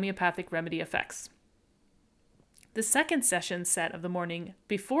Study Homeopathic Remedy Effects. The second session set of the morning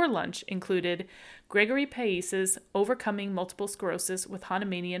before lunch included Gregory Pais's Overcoming Multiple Sclerosis with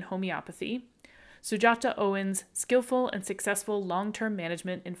Hahnemannian Homeopathy, Sujata Owen's Skillful and Successful Long-Term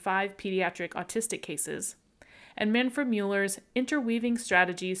Management in 5 Pediatric Autistic Cases, and Manfred Mueller's Interweaving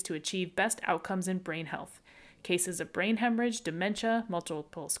Strategies to Achieve Best Outcomes in Brain Health, Cases of Brain Hemorrhage, Dementia,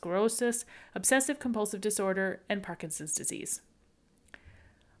 Multiple Sclerosis, Obsessive Compulsive Disorder, and Parkinson's Disease.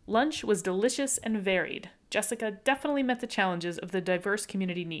 Lunch was delicious and varied. Jessica definitely met the challenges of the diverse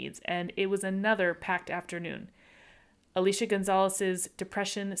community needs, and it was another packed afternoon. Alicia Gonzalez's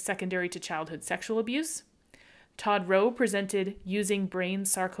Depression Secondary to Childhood Sexual Abuse. Todd Rowe presented Using Brain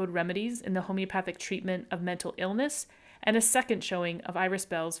Sarcode Remedies in the Homeopathic Treatment of Mental Illness, and a second showing of Iris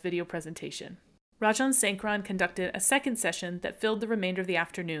Bell's video presentation. Rajan Sankaran conducted a second session that filled the remainder of the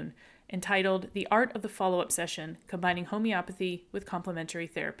afternoon, entitled The Art of the Follow-Up Session, Combining Homeopathy with Complementary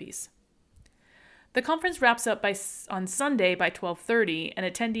Therapies. The conference wraps up on Sunday by 12:30, and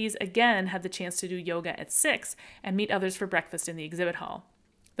attendees again had the chance to do yoga at 6 and meet others for breakfast in the exhibit hall.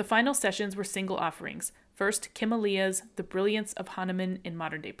 The final sessions were single offerings. First, Kim Alia's The Brilliance of Hahnemann in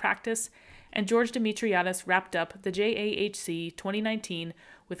Modern Day Practice, and George Dimitriadis wrapped up the JAHC 2019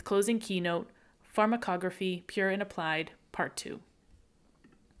 with closing keynote, Pharmacography, Pure and Applied, Part 2.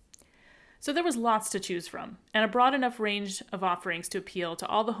 So there was lots to choose from, and a broad enough range of offerings to appeal to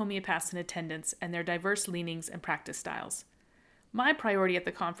all the homeopaths in attendance and their diverse leanings and practice styles. My priority at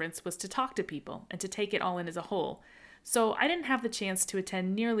the conference was to talk to people and to take it all in as a whole, so I didn't have the chance to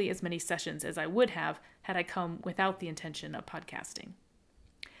attend nearly as many sessions as I would have had I come without the intention of podcasting.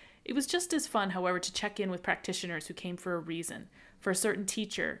 It was just as fun, however, to check in with practitioners who came for a reason, for a certain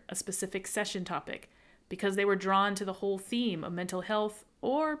teacher, a specific session topic, because they were drawn to the whole theme of mental health,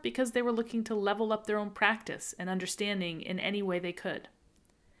 or because they were looking to level up their own practice and understanding in any way they could.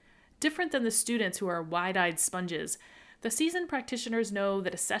 Different than the students who are wide-eyed sponges, the seasoned practitioners know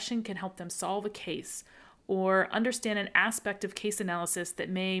that a session can help them solve a case or understand an aspect of case analysis that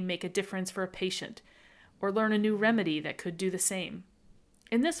may make a difference for a patient, or learn a new remedy that could do the same.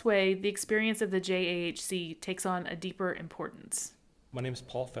 In this way, the experience of the JAHC takes on a deeper importance. My name is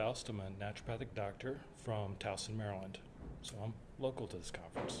Paul Faust. I'm a naturopathic doctor from Towson, Maryland. So I'm local to this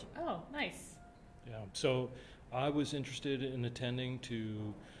conference. Oh, nice. Yeah. So I was interested in attending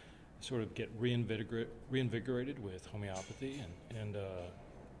to sort of get reinvigorated with homeopathy and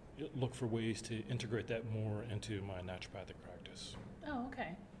look for ways to integrate that more into my naturopathic practice. Oh,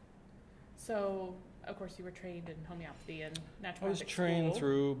 okay. So, of course, you were trained in homeopathy and naturopathic I was trained school.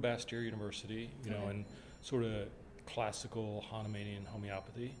 through Bastyr University, you know, Okay. in sort of classical Hahnemannian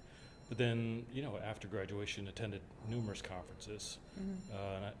homeopathy. But then, you know, after graduation, attended numerous conferences.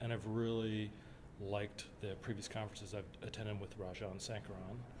 And I've really liked the previous conferences I've attended with Rajan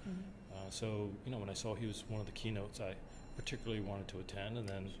Sankaran. So, you know, when I saw he was one of the keynotes, I particularly wanted to attend. And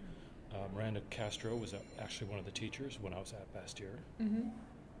then Miranda Castro was actually one of the teachers when I was at Bastyr.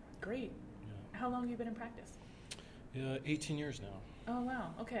 Great. Yeah. How long have you been in practice? 18 years now. Oh,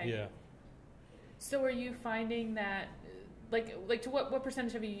 wow. Okay. Yeah. So are you finding that, like to what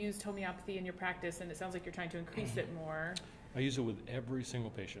percentage have you used homeopathy in your practice? And it sounds like you're trying to increase it more. I use it with every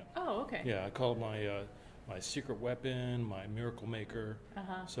single patient. Oh, okay. Yeah, I call it my secret weapon, my miracle maker.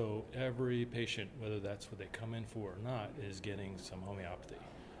 So every patient, whether that's what they come in for or not, is getting some homeopathy.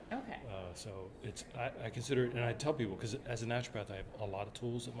 Okay. So I consider it, and I tell people, because as a naturopath, I have a lot of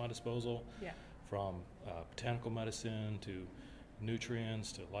tools at my disposal. Yeah. From botanical medicine to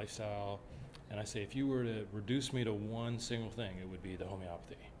nutrients to lifestyle. And I say, if you were to reduce me to one single thing, it would be the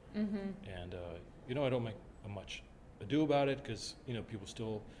homeopathy. And, you know, I don't make much ado about it because, you know, people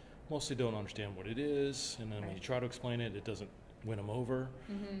still mostly don't understand what it is. And then when you try to explain it, it doesn't win them over.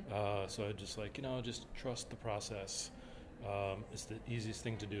 So I just like, you know, just trust the process. It's the easiest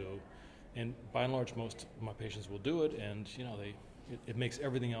thing to do. And by and large, most of my patients will do it. And, you know, it makes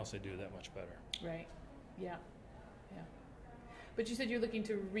everything else they do that much better. Right. Yeah. Yeah. But you said you're looking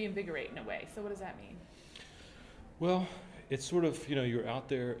to reinvigorate in a way. So what does that mean? Well, it's sort of, you know, you're out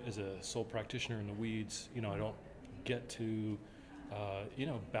there as a sole practitioner in the weeds. You know, I don't get to, you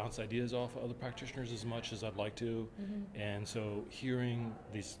know, bounce ideas off of other practitioners as much as I'd like to. And so hearing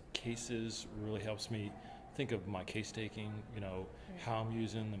these cases really helps me think of my case taking, you know, how I'm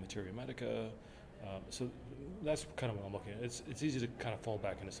using the materia medica. So that's kind of what I'm looking at. It's easy to kind of fall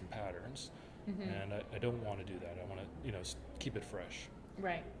back into some patterns. And I don't want to do that. I want to, you know, keep it fresh.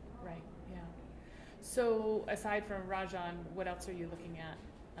 Right, yeah. So aside from Rajan, what else are you looking at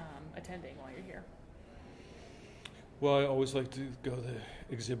attending while you're here? Well, I always like to go to the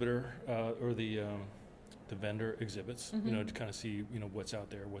exhibitor or the vendor exhibits, you know, to kind of see, you know, what's out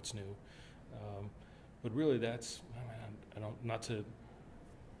there, what's new. But really, that's, I don't, not to,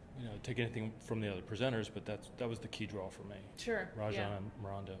 take anything from the other presenters, but that was the key draw for me. Sure. Rajan yeah. and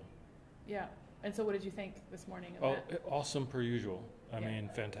Miranda. Yeah. And so what did you think this morning of that? Awesome per usual. I mean,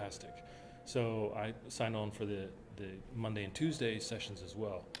 fantastic. So I signed on for the Monday and Tuesday sessions as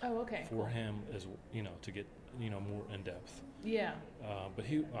well. Oh, okay. For him, as to get, more in depth. Yeah. But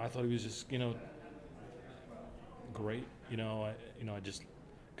I thought he was just, great. I just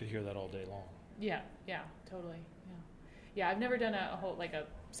could hear that all day long. Yeah, totally. Yeah, I've never done a whole, like a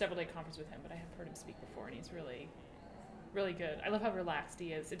several-day conference with him, but I have heard him speak before, and he's really, really good. I love how relaxed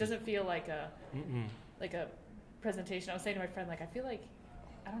he is. It doesn't feel like a presentation. I was saying to my friend, I feel like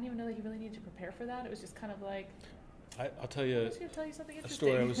I don't even know that he really needed to prepare for that. It was just kind of like, I'll tell you, I'm just going to tell you something a interesting.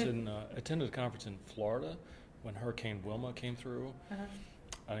 story. I was attended a conference in Florida when Hurricane Wilma came through. Uh-huh.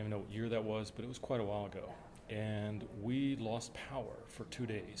 I don't even know what year that was, but it was quite a while ago. And we lost power for 2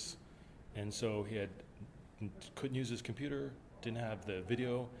 days. And so he couldn't use his computer, didn't have the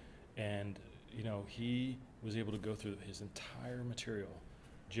video, and he was able to go through his entire material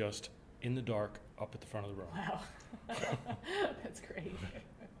just in the dark up at the front of the room. Wow. That's great.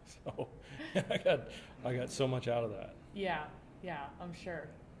 So I got so much out of that. Yeah, I'm sure.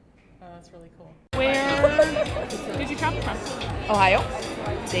 Oh, that's really cool. Where did you travel from? Ohio.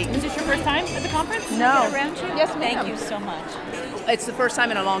 Dayton. Is this your first time at the conference? No. Around you? Yes, ma'am. Thank you so much. It's the first time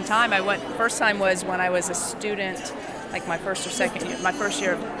in a long time. First time was when I was a student, like my first or second year, my first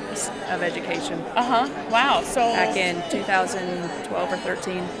year of education. Wow. So back in 2012 or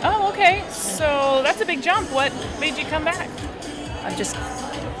 13. Oh, okay. So that's a big jump. What made you come back? I'm just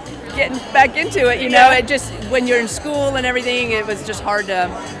getting back into it, It just, when you're in school and everything, it was just hard the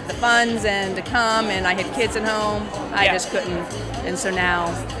funds and to come, and I had kids at home. I just couldn't. And so now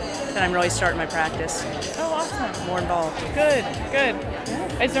that I'm really starting my practice. Oh, awesome. More involved. Good.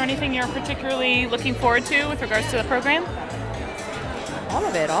 Is there anything you're particularly looking forward to with regards to the program? All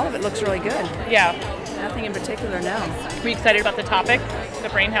of it looks really good. Yeah. Nothing in particular, no. Were you excited about the topic, the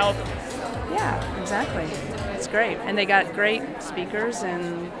brain health? Yeah, exactly. It's great. And they got great speakers,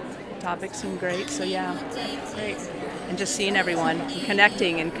 and the topics seem great, so yeah. Great. And just seeing everyone,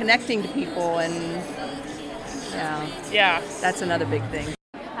 and connecting to people, and yeah. That's another big thing.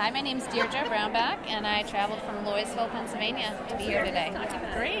 Hi, my name's Deirdre Brownback, and I traveled from Louisville, Pennsylvania to be here today.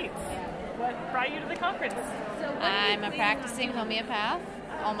 Great. What brought you to the conference? I'm a practicing homeopath,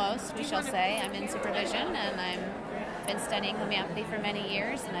 almost, we shall say. I'm in supervision, and I've been studying homeopathy for many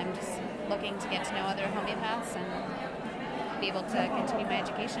years, and I'm just looking to get to know other homeopaths and be able to continue my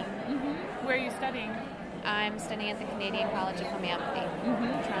education. Mm-hmm. Where are you studying? I'm studying at the Canadian College of Homeopathy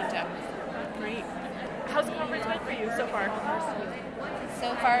in Toronto. Great. How's the conference been for you so far?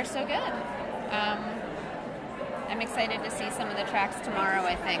 So far, so good. I'm excited to see some of the tracks tomorrow,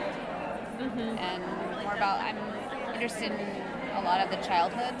 I think. Mm-hmm. And more about, I'm interested in a lot of the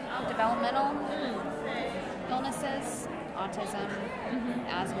childhood developmental illnesses, autism,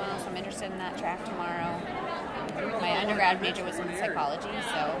 asthma, so I'm interested in that track tomorrow. My undergrad major was in psychology,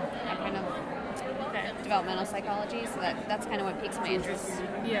 so I'm kind of developmental psychology, so that's kind of what piques my interest.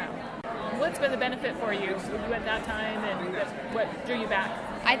 Yeah. What's been the benefit for you at that time, and what drew you back?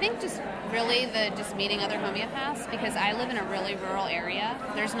 I think just really just meeting other homeopaths, because I live in a really rural area.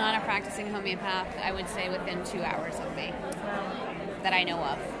 There's not a practicing homeopath, I would say, within 2 hours of me that I know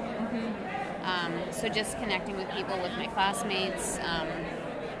of. So just connecting with people, with my classmates,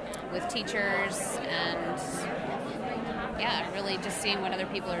 with teachers, and really just seeing what other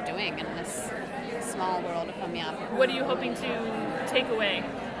people are doing in this small world of homeopathy. What are you hoping to take away?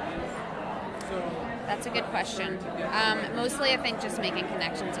 That's a good question. Mostly I think just making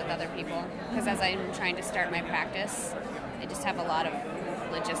connections with other people, because as I'm trying to start my practice, I just have a lot of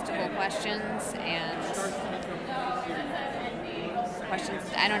logistical questions and questions.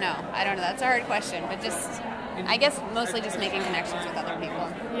 I don't know. That's a hard question, but just, I guess mostly just making connections with other people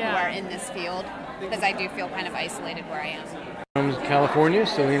who are in this field, because I do feel kind of isolated where I am. From California,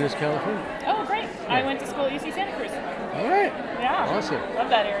 Salinas, California. Oh, great. I went to school at UC Santa Cruz. All right. Yeah. Awesome. Love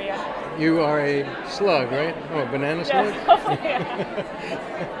that area. You are a slug, right? Oh, a banana slug?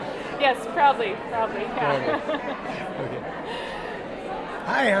 Yes, probably. Yeah. Okay.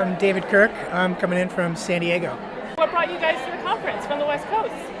 Hi, I'm David Kirk. I'm coming in from San Diego. What brought you guys to the conference from the West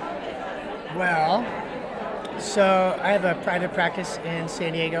Coast? Well, so I have a private practice in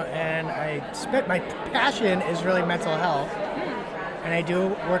San Diego, and my passion is really mental health. And I do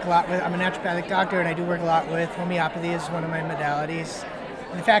work a lot with, I'm a naturopathic doctor, and I do work a lot with homeopathy as one of my modalities.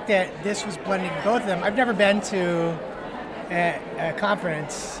 And the fact that this was blending both of them, I've never been to a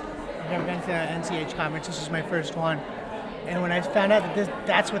conference. I've never been to an NCH conference. This was my first one. And when I found out that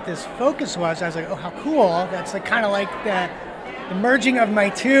that's what this focus was, I was like, oh, how cool. That's like kind of like the merging of my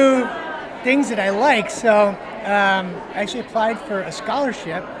two things that I like. So I actually applied for a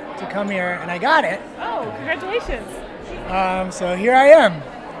scholarship to come here, and I got it. Oh, congratulations. So here I am.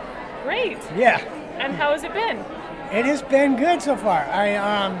 Great. Yeah. And how has it been? It has been good so far. I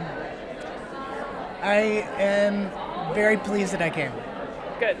am very pleased that I came.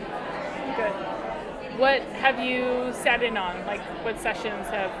 Good. What have you sat in on? Like, what sessions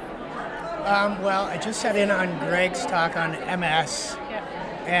have? Well, I just sat in on Greg's talk on MS,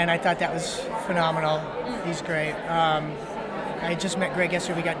 and I thought that was phenomenal. He's great. I just met Greg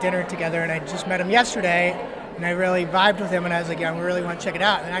yesterday. We got dinner together, and I just met him yesterday, and I really vibed with him, and I was like, yeah, I really want to check it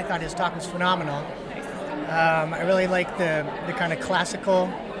out. And I thought his talk was phenomenal. I really like the kind of classical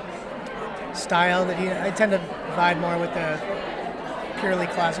style that I tend to vibe more with the purely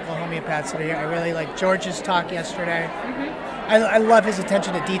classical homeopaths. So I really like George's talk yesterday. I love his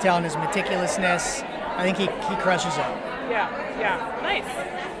attention to detail and his meticulousness. I think he crushes it. Yeah. Nice.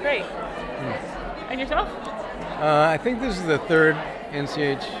 Great. And yourself? I think this is the third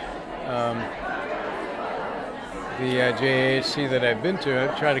NCH, the JAHC that I've been to.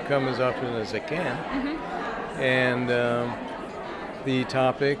 I try to come as often as I can. And the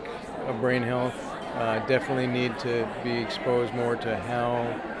topic of brain health definitely need to be exposed more to how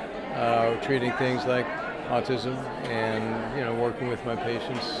treating things like autism and working with my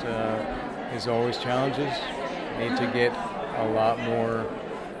patients is always challenges. Need to get a lot more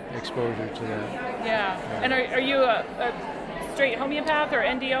exposure to that. Yeah. And are you a straight homeopath or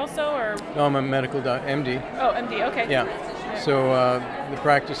ND also, or? No, I'm a medical MD. Oh, MD. Okay. Yeah. So the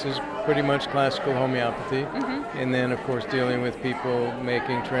practice is pretty much classical homeopathy, and then of course dealing with people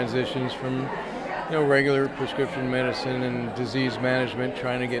making transitions from regular prescription medicine and disease management,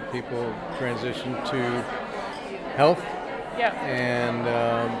 trying to get people transitioned to health. Yeah. And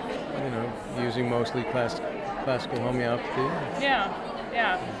using mostly classical homeopathy.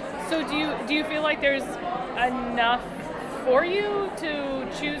 Yeah. So do you feel like there's enough for you to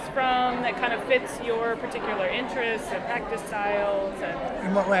choose from that kind of fits your particular interests and practice styles? And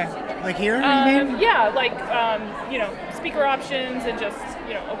in what way? Like here, you mean? Yeah, like speaker options and just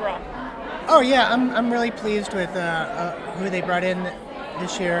overall. Oh yeah, I'm really pleased with who they brought in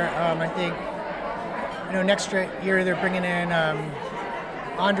this year. I think next year they're bringing in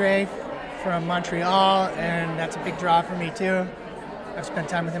Andre from Montreal, and that's a big draw for me too. I've spent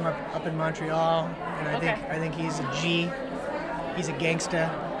time with him up in Montreal, and I think he's a G. He's a gangsta.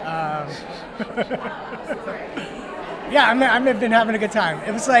 Yeah, I've been having a good time.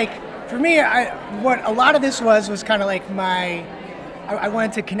 It was like, for me, what a lot of this was kind of like I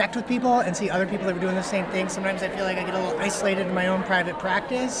wanted to connect with people and see other people that were doing the same thing. Sometimes I feel like I get a little isolated in my own private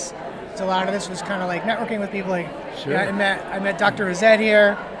practice. So a lot of this was kind of like networking with people. Like, sure. I met Dr. Rosette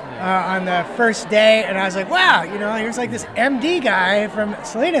here on the first day, and I was like, wow, here's like this MD guy from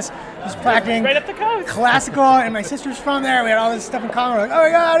Salinas who's practicing right up the coast. Classical, and my sister's from there. We had all this stuff in common. We're like, oh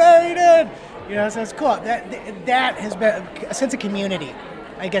my God, hey, you did. So it's cool. That has been a sense of community,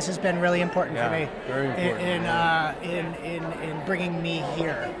 I guess, has been really important for me. Very important. In bringing me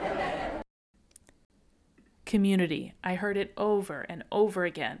here. Community. I heard it over and over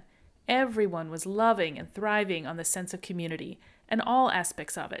again. Everyone was loving and thriving on the sense of community and all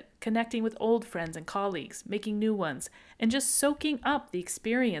aspects of it, connecting with old friends and colleagues, making new ones, and just soaking up the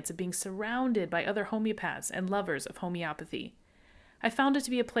experience of being surrounded by other homeopaths and lovers of homeopathy. I found it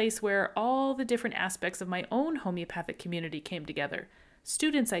to be a place where all the different aspects of my own homeopathic community came together.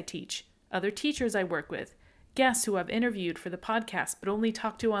 Students I teach, other teachers I work with, guests who I've interviewed for the podcast but only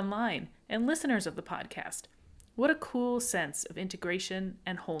talk to online, and listeners of the podcast. What a cool sense of integration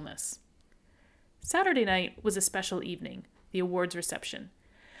and wholeness. Saturday night was a special evening, the awards reception.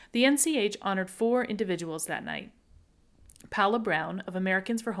 The NCH honored 4 individuals that night. Paula Brown of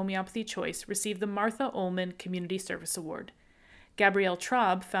Americans for Homeopathy Choice received the Martha Ullman Community Service Award. Gabrielle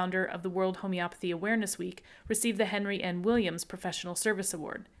Traub, founder of the World Homeopathy Awareness Week, received the Henry N. Williams Professional Service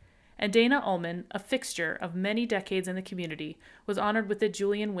Award. And Dana Ullman, a fixture of many decades in the community, was honored with the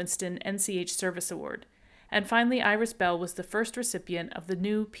Julian Winston NCH Service Award. And finally, Iris Bell was the first recipient of the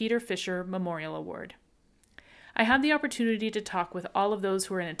new Peter Fisher Memorial Award. I had the opportunity to talk with all of those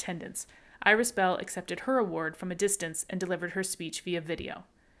who were in attendance. Iris Bell accepted her award from a distance and delivered her speech via video.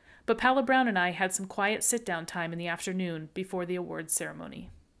 But Paula Brown and I had some quiet sit-down time in the afternoon before the awards ceremony.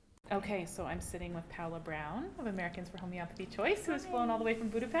 Okay, so I'm sitting with Paula Brown of Americans for Homeopathy Choice, who has flown all the way from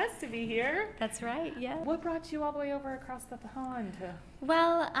Budapest to be here. That's right, yeah. What brought you all the way over across the pond?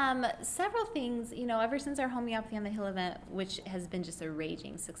 Well, several things. Ever since our Homeopathy on the Hill event, which has been just a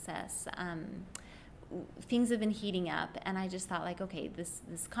raging success, things have been heating up, and I just thought, like, okay, this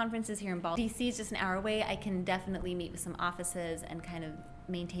conference is here in Baltimore. DC is just an hour away. I can definitely meet with some offices and kind of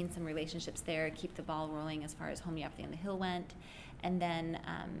maintain some relationships there, keep the ball rolling as far as Homeopathy on the Hill went. And then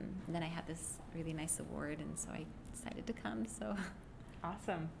I had this really nice award, and so I decided to come. So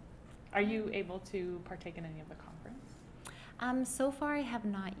awesome. Are you able to partake in any of the conference? So far, I have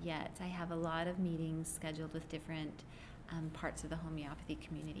not yet. I have a lot of meetings scheduled with different parts of the homeopathy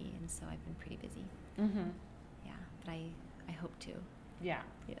community, and so I've been pretty busy. Mm-hmm. Yeah, but I hope to. Yeah.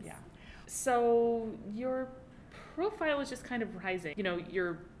 Yes. Yeah. So your profile is just kind of rising. You know,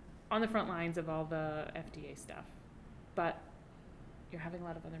 you're on the front lines of all the FDA stuff, but you're having a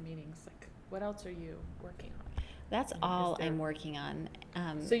lot of other meetings. Like, what else are you working on? That's all I'm working on.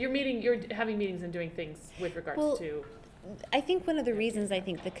 So you're having meetings and doing things with regards to. I think one of the reasons I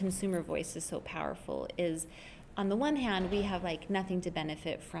think the consumer voice is so powerful is, on the one hand, we have like nothing to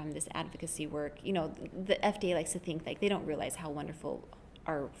benefit from this advocacy work. You know, the FDA likes to think like they don't realize how wonderful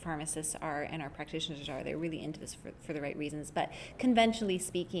our pharmacists are and our practitioners are. They're really into this for the right reasons. But conventionally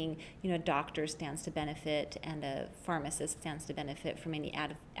speaking, you know, a doctor stands to benefit and a pharmacist stands to benefit from any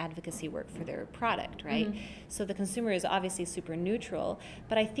advocacy work for their product, right? Mm-hmm. So the consumer is obviously super neutral.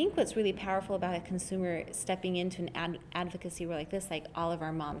 But I think what's really powerful about a consumer stepping into an advocacy role like this, like all of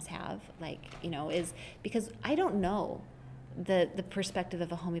our moms have, like, you know, is because I don't know the perspective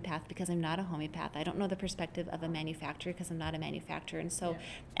of a homeopath because I'm not a homeopath. I don't know the perspective of a manufacturer because I'm not a manufacturer. And so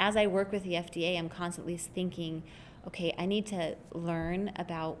as I work with the FDA, I'm constantly thinking, okay, I need to learn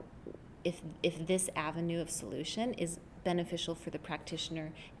about if this avenue of solution is beneficial for the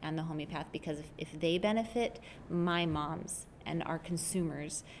practitioner and the homeopath, because if they benefit, my moms and our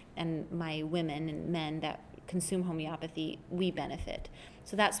consumers and my women and men that consume homeopathy, we benefit.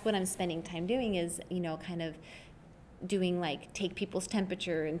 So that's what I'm spending time doing is, you know, kind of doing like take people's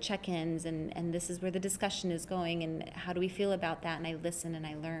temperature and check-ins and this is where the discussion is going and how do we feel about that, and I listen and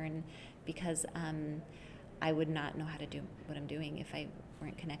I learn because I would not know how to do what I'm doing if I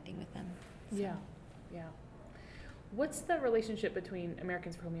weren't connecting with them. So. Yeah. What's the relationship between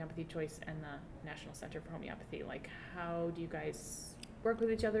Americans for Homeopathy Choice and the National Center for Homeopathy? Like, how do you guys work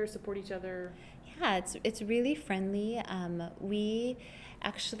with each other, support each other? Yeah, it's really friendly. We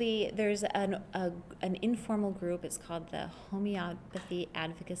actually, there's an informal group. It's called the Homeopathy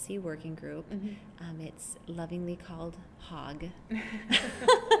Advocacy Working Group. Mm-hmm. It's lovingly called HOG.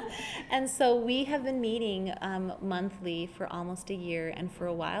 And so we have been meeting monthly for almost a year, and for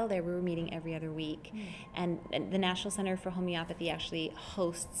a while there we were meeting every other week. Mm. And the National Center for Homeopathy actually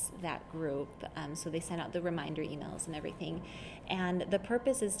hosts that group, so they send out the reminder emails and everything. And the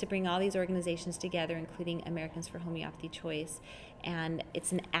purpose is to bring all these organizations together, including Americans for Homeopathy Choice, and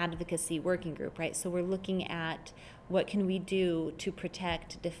it's an advocacy working group, right? So we're looking at what can we do to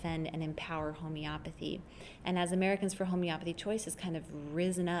protect, defend, and empower homeopathy. And as Americans for Homeopathy Choice has kind of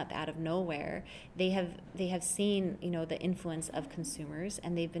risen up out of nowhere, they have seen, you know, the influence of consumers,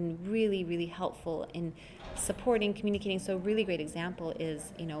 and they've been really, really helpful in supporting, communicating. So a really great example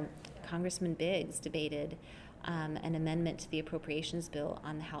is, you know, Congressman Biggs debated an amendment to the appropriations bill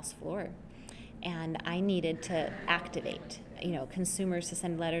on the House floor. And I needed to activate, you know, consumers to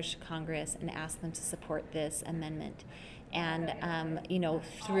send letters to Congress and ask them to support this amendment. And, you know,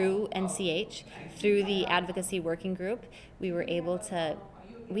 through NCH, through the advocacy working group, we were able to,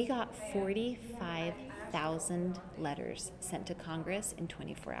 we got 45,000 letters sent to Congress in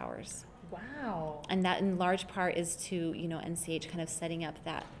 24 hours. Wow. And that in large part is to, you know, NCH kind of setting up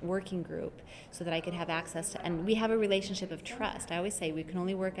that working group so that I could have access to, and we have a relationship of trust. I always say we can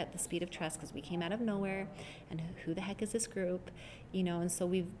only work at the speed of trust because we came out of nowhere, and who the heck is this group, you know, and so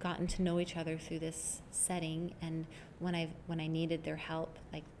we've gotten to know each other through this setting, and when I needed their help,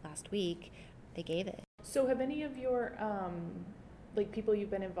 like last week, they gave it. So have any of your, like people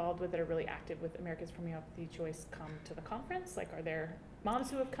you've been involved with that are really active with Americans for Homeopathy Choice come to the conference? Like, are there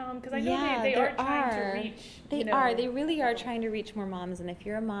moms who have come? Because I know they are trying to reach. They really are trying to reach more moms. And if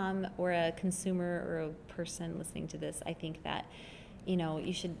you're a mom or a consumer or a person listening to this, I think that, you know,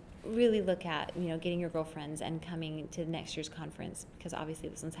 you should really look at, you know, getting your girlfriends and coming to next year's conference, because obviously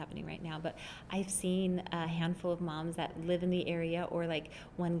this one's happening right now. But I've seen a handful of moms that live in the area, or like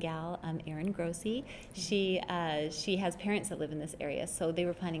one gal, Erin Grossi, she has parents that live in this area, so they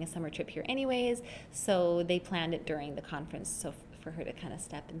were planning a summer trip here anyways, so they planned it during the conference, so for her to kind of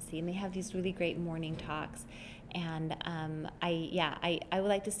step and see. And they have these really great morning talks. And I would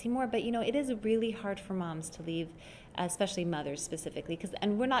like to see more, but you know, it is really hard for moms to leave, especially mothers specifically,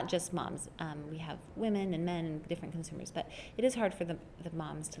 and we're not just moms. We have women and men and different consumers, but it is hard for the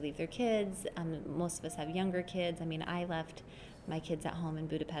moms to leave their kids. Most of us have younger kids. I mean, I left my kids at home in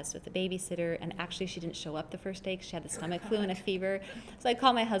Budapest with a babysitter, and actually she didn't show up the first day because she had the stomach flu and a fever. So I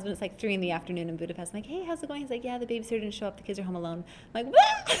called my husband. It's like 3 p.m. in Budapest. I'm like, hey, how's it going? He's like, yeah, the babysitter didn't show up. The kids are home alone. I'm like,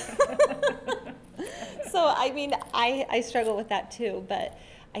 what? So I mean, I struggle with that too, but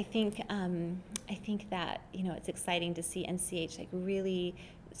I think that, you know, it's exciting to see NCH like really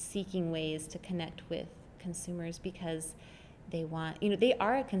seeking ways to connect with consumers, because they want, you know, they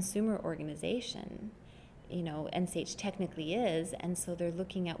are a consumer organization. You know, NCH technically is, and so they're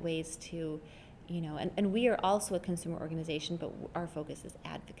looking at ways to, you know, and we are also a consumer organization, but our focus is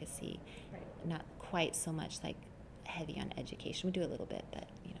advocacy, right. Not quite so much like heavy on education. We do a little bit, but,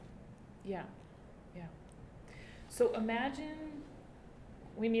 you know. Yeah, yeah. So imagine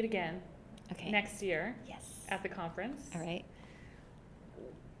we meet again next year. Yes. At the conference. All right.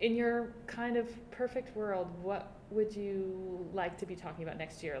 In your kind of perfect world, what would you like to be talking about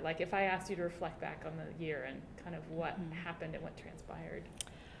next year? Like if I asked you to reflect back on the year and kind of what happened and what transpired.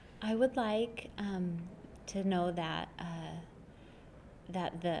 I would like to know that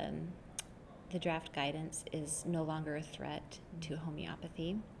that the draft guidance is no longer a threat to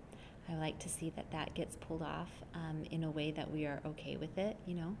homeopathy. I would like to see that gets pulled off in a way that we are okay with it,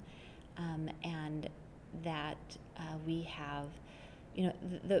 you know, and that we have, you know,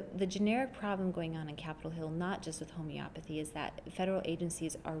 the generic problem going on in Capitol Hill, not just with homeopathy, is that federal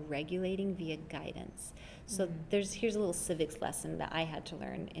agencies are regulating via guidance. So here's a little civics lesson that I had to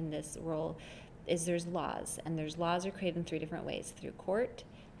learn in this role, is there's laws, and there's laws are created in 3 different ways: through court,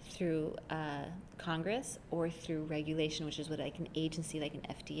 through Congress, or through regulation, which is what like an agency like an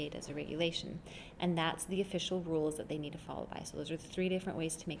FDA does, a regulation. And that's the official rules that they need to follow by. So those are 3 different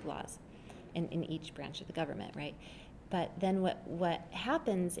ways to make laws in each branch of the government, right? But then what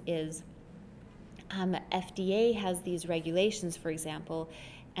happens is FDA has these regulations, for example,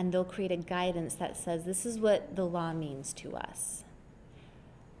 and they'll create a guidance that says this is what the law means to us.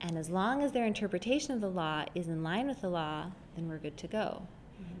 And as long as their interpretation of the law is in line with the law, then we're good to go.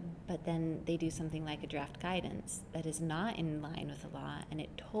 But then they do something like a draft guidance that is not in line with the law, and it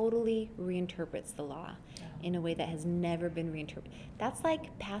totally reinterprets the law in a way that has never been reinterpreted. That's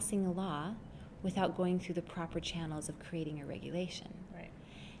like passing a law without going through the proper channels of creating a regulation. Right.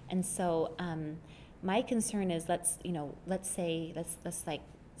 And so my concern is, let's like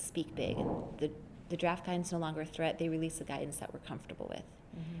speak big. And the draft guidance is no longer a threat. They release a guidance that we're comfortable with.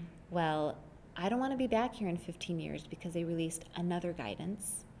 Well, I don't want to be back here in 15 years because they released another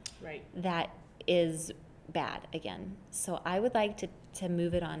guidance that is bad again. So I would like to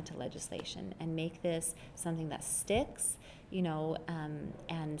move it on to legislation and make this something that sticks, you know,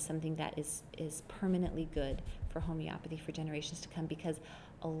 and something that is permanently good for homeopathy for generations to come, because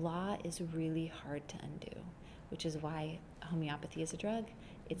a law is really hard to undo, which is why homeopathy is a drug.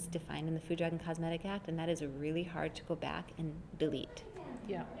 It's defined in the Food, Drug, and Cosmetic Act, and that is really hard to go back and delete.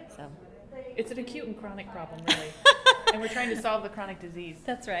 Yeah. So it's an acute and chronic problem, really. And we're trying to solve the chronic disease.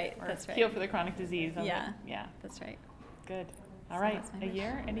 That's right. Or That's right. heal for the chronic disease. Yeah. That's right. Good. All right. A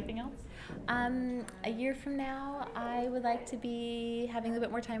year? Anything else? A year from now, I would like to be having a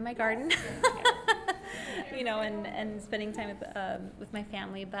bit more time in my garden, you know, and spending time with my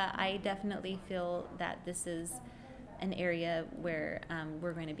family. But I definitely feel that this is an area where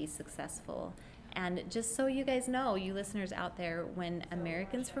we're going to be successful. And just so you guys know, you listeners out there, when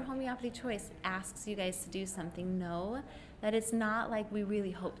Americans for Homeopathy Choice asks you guys to do something, know that it's not like we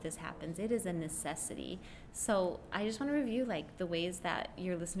really hope this happens. It is a necessity. So I just want to review like the ways that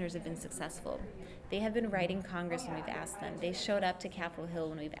your listeners have been successful. They have been writing Congress when we've asked them. They showed up to Capitol Hill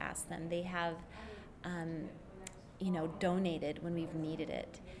when we've asked them. They have, you know, donated when we've needed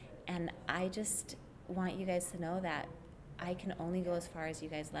it. And I just want you guys to know that I can only go as far as you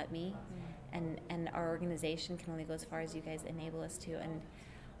guys let me. And our organization can only go as far as you guys enable us to. And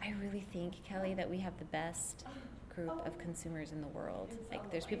I really think, Kelly, that we have the best group of consumers in the world.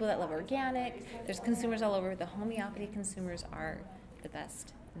 Like, there's people that love organic, there's consumers all over. The homeopathy consumers are the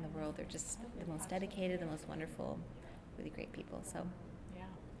best in the world. They're just the most dedicated, the most wonderful, really great people. So,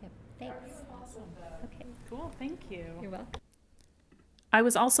 yep, thanks. Awesome. Okay. Cool, thank you. You're welcome. I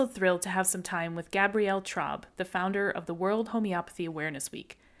was also thrilled to have some time with Gabrielle Traub, the founder of the World Homeopathy Awareness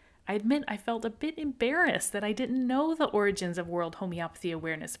Week. I admit I felt a bit embarrassed that I didn't know the origins of World Homeopathy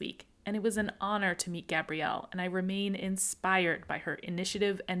Awareness Week, and it was an honor to meet Gabrielle, and I remain inspired by her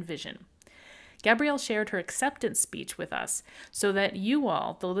initiative and vision. Gabrielle shared her acceptance speech with us so that you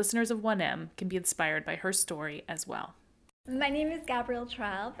all, the listeners of 1M, can be inspired by her story as well. My name is Gabrielle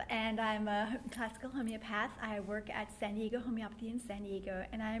Traub, and I'm a classical homeopath. I work at San Diego Homeopathy in San Diego,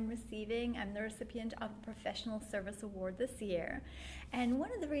 and I'm the recipient of the Professional Service Award this year. And one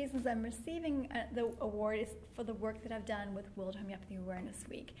of the reasons I'm receiving the award is for the work that I've done with World Homeopathy Awareness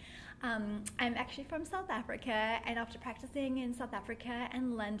Week. I'm actually from South Africa, and after practicing in South Africa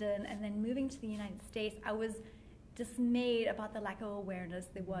and London, and then moving to the United States, I was dismayed about the lack of awareness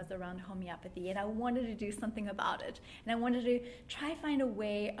there was around homeopathy, and I wanted to do something about it, and I wanted to try find a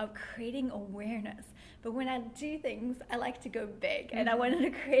way of creating awareness. But when I do things, I like to go big, and I wanted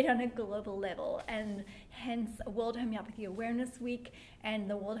to create on a global level, and hence World Homeopathy Awareness Week and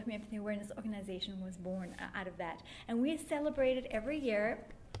the World Homeopathy Awareness Organization was born out of that. And we celebrate it every year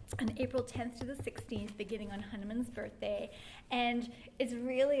on April 10th to the 16th, beginning on Hanuman's birthday. And it's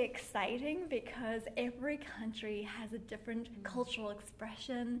really exciting because every country has a different cultural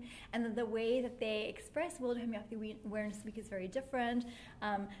expression, and the way that they express World Homeopathy Awareness Week is very different.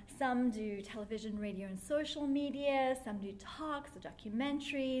 Some do television, radio, and social media. Some do talks or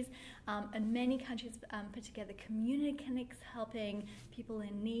documentaries. And many countries put together community clinics helping people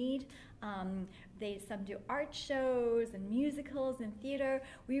in need. Some do art shows and musicals and theater.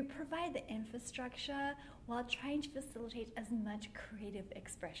 We provide the infrastructure while trying to facilitate as much creative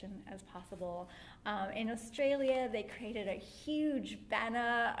expression as possible. In Australia, they created a huge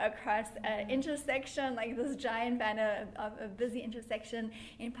banner across an intersection, like this giant banner of a busy intersection.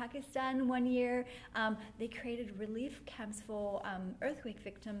 In Pakistan one year, they created relief camps for earthquake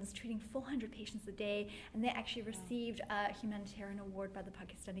victims, treating 400 patients a day, and they actually received a humanitarian award by the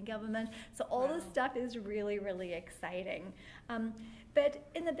Pakistani government. So all this stuff is really, really exciting. But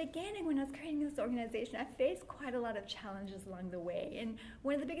in the beginning, when I was creating this organization, I faced quite a lot of challenges along the way. And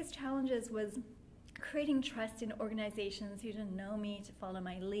one of the biggest challenges was creating trust in organizations who didn't know me to follow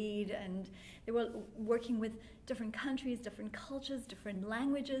my lead, and they were working with different countries, different cultures, different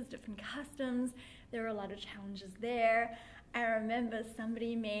languages, different customs. There were a lot of challenges there. I remember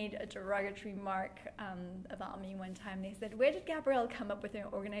somebody made a derogatory remark about me one time. They said, "Where did Gabrielle come up with an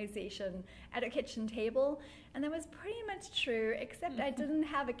organization? At a kitchen table?" And that was pretty much true, except I didn't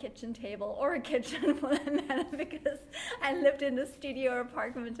have a kitchen table or a kitchen for that matter, because I lived in a studio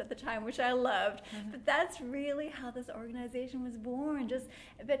apartment at the time, which I loved. But that's really how this organization was born.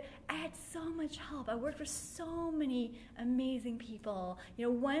 But I had so much help. I worked with so many amazing people.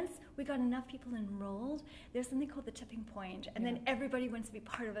 Once we got enough people enrolled, there's something called the tipping point, and then everybody wants to be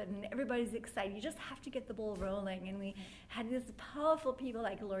part of it, and everybody's excited. You just have to get the ball rolling. And we had these powerful people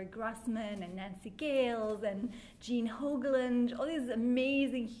like Lori Grossman and Nancy Gales and Jean Hoagland, all these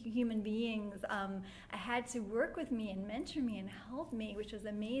amazing human beings. I had to work with me and mentor me and help me, which was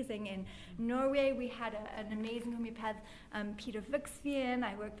amazing. In Norway, we had an amazing homeopath, Peter Vuxvien.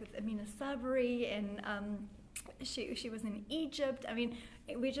 I worked with Amina Sabri, and she was in Egypt. I mean,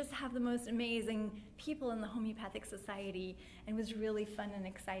 we just have the most amazing people in the Homeopathic Society, and it was really fun and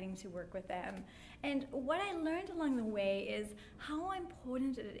exciting to work with them. And what I learned along the way is how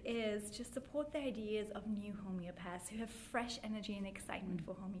important it is to support the ideas of new homeopaths who have fresh energy and excitement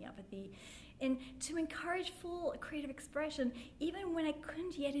for homeopathy, and to encourage full creative expression, even when I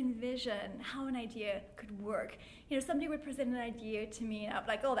couldn't yet envision how an idea could work. Somebody would present an idea to me, and I'd be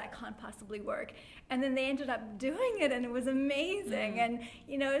like, "Oh, that can't possibly work." And then they ended up doing it, and it was amazing. And,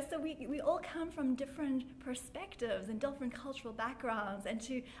 so we all come from different perspectives and different cultural backgrounds, and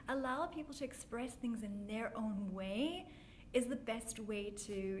to allow people to express things in their own way is the best way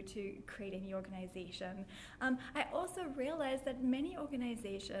to create any organization. I also realized that many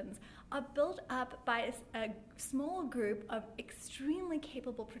organizations are built up by a small group of extremely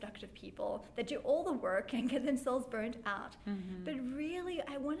capable, productive people that do all the work and get themselves burnt out. But really,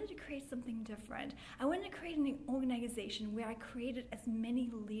 I wanted to create something different. I wanted to create an organization where I created as many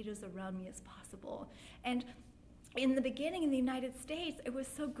leaders around me as possible. And in the beginning in the United States, it was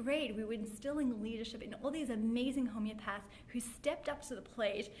so great. We were instilling leadership in all these amazing homeopaths who stepped up to the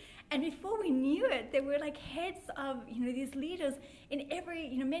plate. And before we knew it, there were like heads of these leaders in every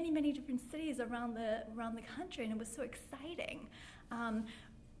many different cities around the country, and it was so exciting.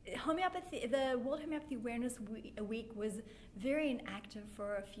 Homeopathy, the World Homeopathy Awareness Week was very inactive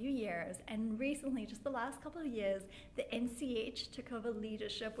for a few years, and recently, just the last couple of years, the NCH took over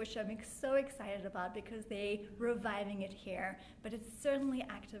leadership, which I'm so excited about because they're reviving it here, but it's certainly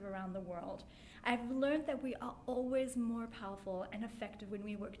active around the world. I've learned that we are always more powerful and effective when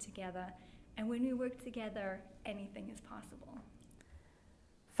we work together, and when we work together, anything is possible.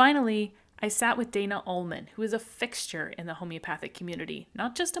 Finally, I sat with Dana Ullman, who is a fixture in the homeopathic community,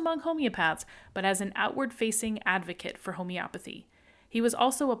 not just among homeopaths, but as an outward-facing advocate for homeopathy. He was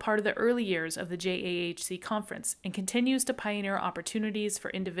also a part of the early years of the JAHC conference and continues to pioneer opportunities for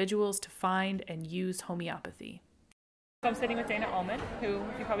individuals to find and use homeopathy. So I'm sitting with Dana Ullman, who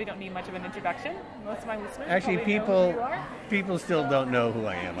you probably don't need much of an introduction. Most of my listeners actually probably know who you are. people still don't know who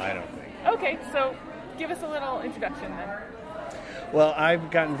I am, I don't think. Okay, so give us a little introduction then. Well,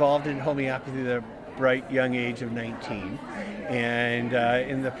 I've got involved in homeopathy at a bright young age of 19, and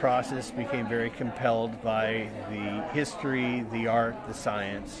in the process became very compelled by the history, the art, the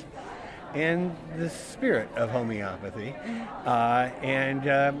science, and the spirit of homeopathy,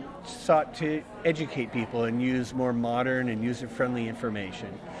 and sought to educate people and use more modern and user-friendly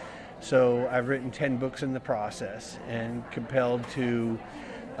information. So I've written 10 books in the process and compelled to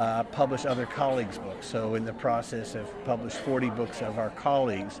publish other colleagues' books. So in the process I've published 40 books of our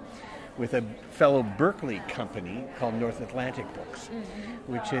colleagues with a fellow Berkeley company called North Atlantic Books,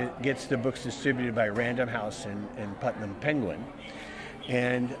 which gets the books distributed by Random House and Putnam Penguin.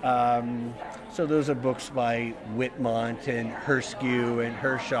 And so those are books by Whitmont and Herskew and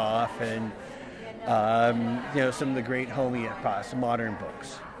Hirschoff and some of the great homeopaths, modern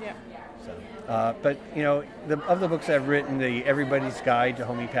books. Yeah. So, but of the books I've written, the Everybody's Guide to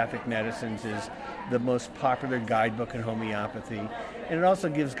Homeopathic Medicines is the most popular guidebook in homeopathy, and it also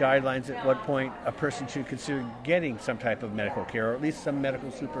gives guidelines at what point a person should consider getting some type of medical care, or at least some medical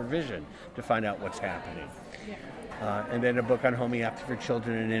supervision to find out what's happening. Yeah. And then a book on homeopathy for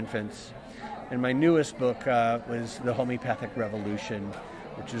children and infants. And my newest book was The Homeopathic Revolution,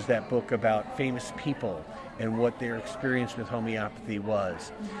 which is that book about famous people and what their experience with homeopathy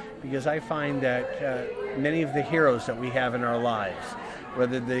was. Because I find that many of the heroes that we have in our lives,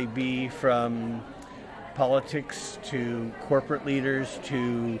 whether they be from politics to corporate leaders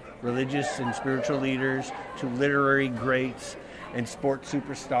to religious and spiritual leaders to literary greats and sports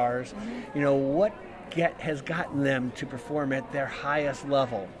superstars, what has gotten them to perform at their highest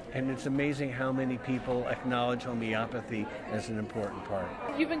level. And it's amazing how many people acknowledge homeopathy as an important part.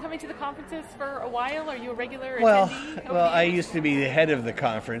 You've been coming to the conferences for a while? Are you a regular attendee? Well, I used to be the head of the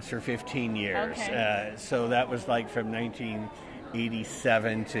conference for 15 years. Okay. So that was like from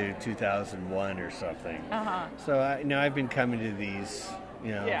 1987 to 2001 or something. Uh-huh. So I've been coming to these,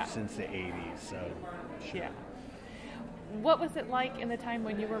 since the 80s. So sure. Yeah. What was it like in the time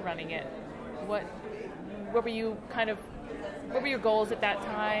when you were running it? What were you what were your goals at that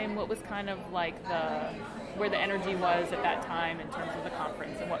time? What was kind of like where the energy was at that time in terms of the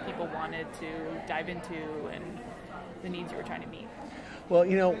conference and what people wanted to dive into and the needs you were trying to meet? Well,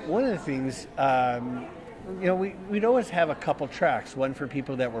 one of the things, we'd always have a couple tracks, one for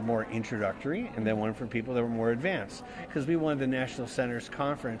people that were more introductory and then one for people that were more advanced, because we wanted the National Center's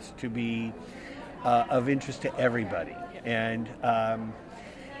conference to be of interest to everybody.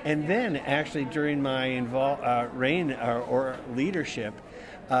 And then, actually, during my reign or leadership,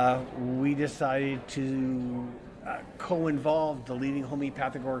 we decided to co-involve the leading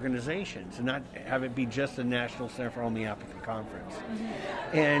homeopathic organizations and not have it be just the National Center for Homeopathy Conference.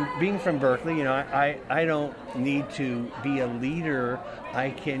 Mm-hmm. And being from Berkeley, I don't need to be a leader. I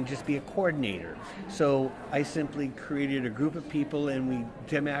can just be a coordinator. So I simply created a group of people, and we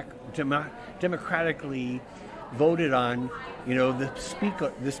democratically voted on, the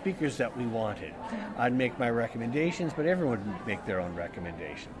speakers that we wanted. I'd make my recommendations, but everyone would make their own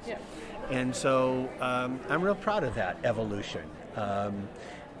recommendations. Yeah. And so I'm real proud of that evolution.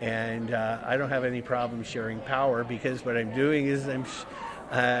 And I don't have any problem sharing power, because what I'm doing is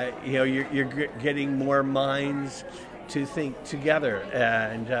you're getting more minds to think together.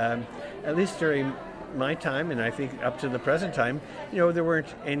 And at least during my time, and I think up to the present time, there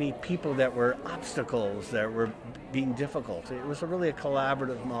weren't any people that were obstacles that were being difficult. It was really a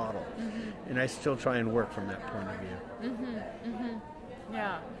collaborative model, and I still try and work from that point of view.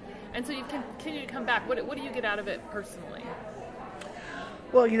 Yeah. And so you continue to come back. What do you get out of it personally?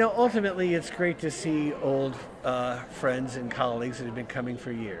 Well, ultimately it's great to see old friends and colleagues that have been coming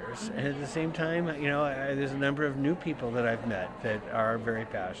for years. And at the same time, there's a number of new people that I've met that are very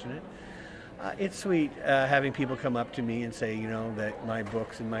passionate. It's sweet having people come up to me and say, that my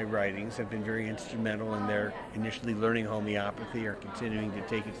books and my writings have been very instrumental in their initially learning homeopathy or continuing to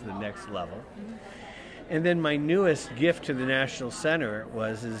take it to the next level. Mm-hmm. And then my newest gift to the National Center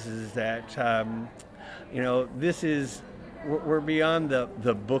is that, we're beyond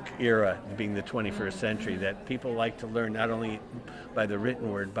the book era, being the 21st century, that people like to learn not only by the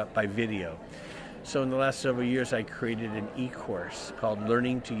written word, but by video. So in the last several years, I created an e-course called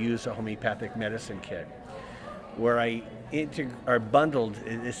Learning to Use a Homeopathic Medicine Kit, where I bundled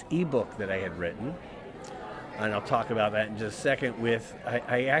this e-book that I had written, and I'll talk about that in just a second,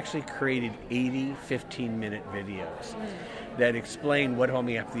 I actually created 80 15-minute videos. that explain what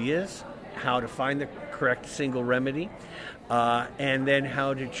homeopathy is, how to find the correct single remedy, and then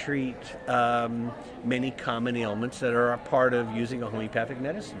how to treat many common ailments that are a part of using a homeopathic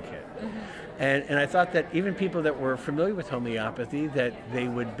medicine kit. And I thought that even people that were familiar with homeopathy, that they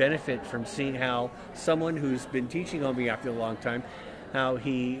would benefit from seeing how someone who's been teaching homeopathy a long time, how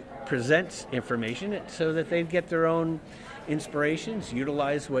he presents information so that they get their own inspirations,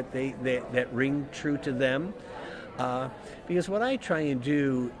 utilize what that ring true to them. Because what I try and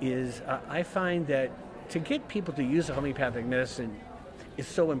do is I find that to get people to use a homeopathic medicine is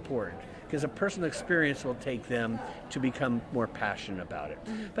so important, because a personal experience will take them to become more passionate about it.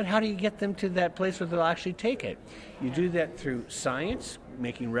 But how do you get them to that place where they'll actually take it? You do that through science,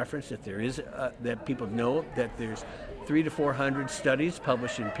 making reference that there is that people know that there's 300 to 400 studies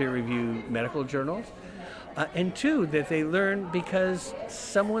published in peer-reviewed medical journals. And two, that they learn because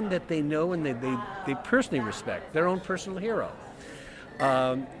someone that they know and they personally respect, their own personal hero.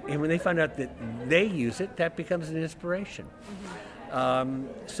 And when they find out that they use it, that becomes an inspiration.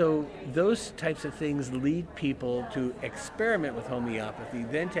 So those types of things lead people to experiment with homeopathy,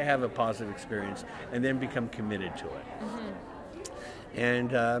 then to have a positive experience, and then become committed to it.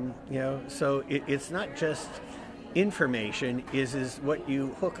 And, so it's not just information, is what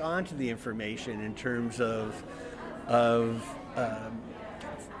you hook onto the information in terms of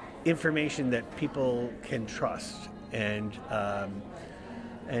information that people can trust. And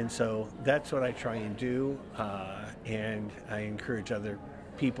so that's what I try and do, and I encourage other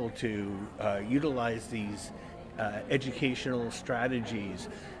people to utilize these educational strategies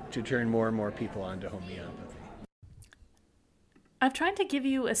to turn more and more people onto homeopathy. I've tried to give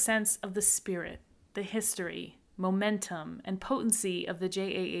you a sense of the spirit, the history, momentum, and potency of the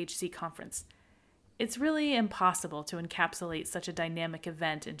JAHC conference. It's really impossible to encapsulate such a dynamic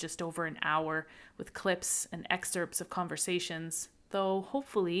event in just over an hour with clips and excerpts of conversations, though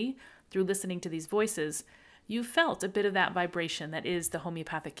hopefully, through listening to these voices, you felt a bit of that vibration that is the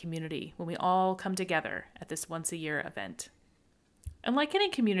homeopathic community when we all come together at this once-a-year event. And like any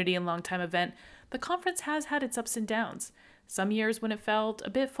community and long-time event, the conference has had its ups and downs. Some years when it felt a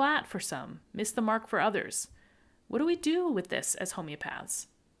bit flat for some, missed the mark for others. What do we do with this as homeopaths?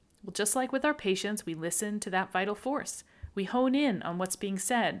 Well, just like with our patients, we listen to that vital force. We hone in on what's being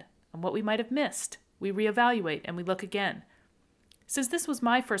said, on what we might have missed. We reevaluate and we look again. Since this was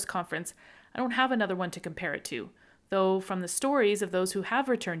my first conference, I don't have another one to compare it to, though from the stories of those who have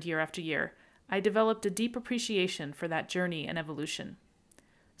returned year after year, I developed a deep appreciation for that journey and evolution.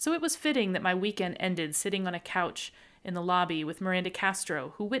 So it was fitting that my weekend ended sitting on a couch in the lobby with Miranda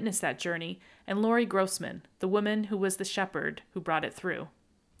Castro, who witnessed that journey, and Lori Grossman, the woman who was the shepherd who brought it through.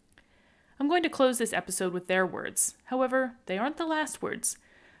 I'm going to close this episode with their words. However, they aren't the last words.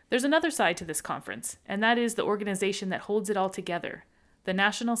 There's another side to this conference, and that is the organization that holds it all together, the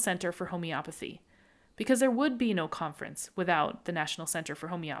National Center for Homeopathy. Because there would be no conference without the National Center for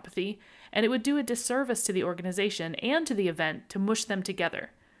Homeopathy, and it would do a disservice to the organization and to the event to mush them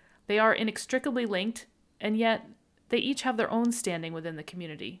together. They are inextricably linked, and yet they each have their own standing within the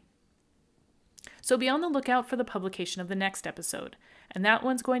community. So be on the lookout for the publication of the next episode, and that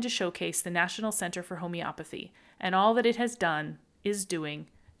one's going to showcase the National Center for Homeopathy and all that it has done, is doing,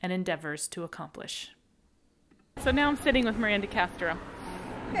 and endeavors to accomplish. So now I'm sitting with Miranda Castro.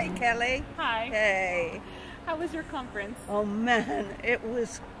 Hey, Kelly. Hi. Hey. How was your conference? Oh, man, it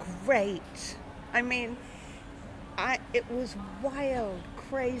was great. I mean, it was wild,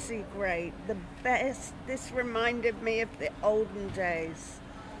 crazy great. The best. This reminded me of the olden days.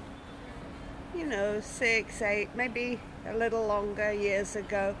 6, 8, maybe a little longer years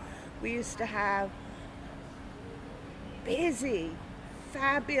ago. We used to have busy,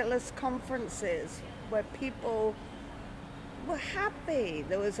 fabulous conferences where people were happy.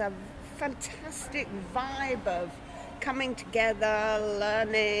 There was a fantastic vibe of coming together,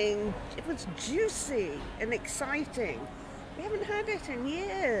 learning. It was juicy and exciting. We haven't had it in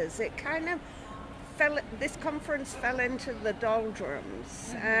years. It kind of this conference fell into the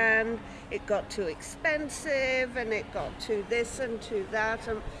doldrums, and it got too expensive, and it got to this and to that.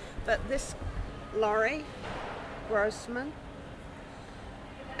 But this Lori Grossman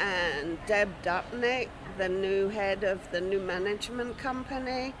and Deb Dupnick, the new head of the new management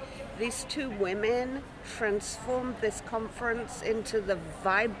company, these two women transformed this conference into the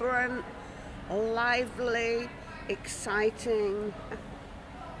vibrant, lively, exciting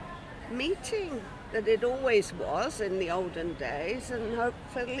meeting that it always was in the olden days, and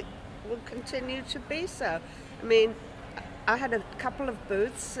hopefully will continue to be so. I mean, I had a couple of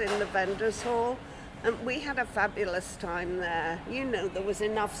booths in the vendors hall, and we had a fabulous time there. There was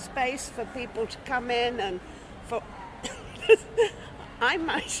enough space for people to come in and for I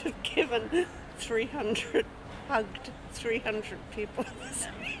might have given hugged 300 people this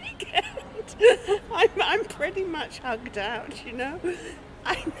weekend. I'm pretty much hugged out, you know.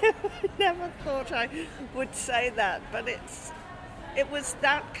 I never thought I would say that, but it was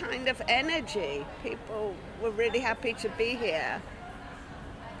that kind of energy. People were really happy to be here.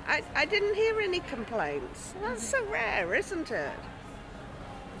 I didn't hear any complaints. That's so rare, isn't it?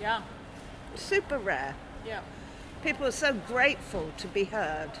 Yeah. Super rare. Yeah. People are so grateful to be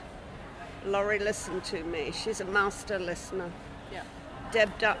heard. Laurie listened to me. She's a master listener. Yeah.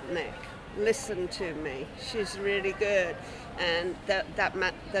 Deb Dupnick listened to me. She's really good. And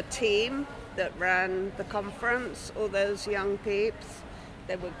the team that ran the conference, all those young peeps,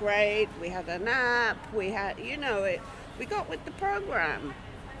 they were great. We had a nap. We had, we got with the program.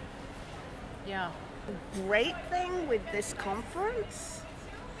 Yeah. The great thing with this conference,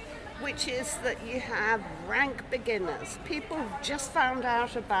 which is that you have rank beginners, people who just found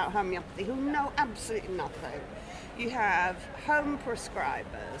out about homeopathy, who know absolutely nothing. You have home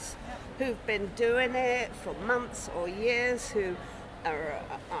prescribers who've been doing it for months or years, who are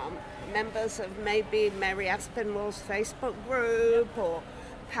members of maybe Mary Aspinwall's Facebook group or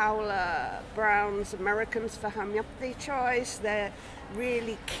Paula Brown's Americans for Homeopathy Choice. They're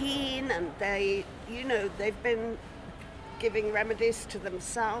really keen, and they've been giving remedies to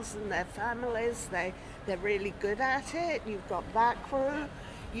themselves and their families. They're really good at it. You've got that crew.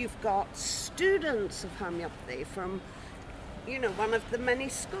 You've got students of homeopathy from, one of the many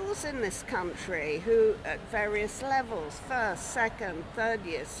schools in this country who at various levels, first, second, third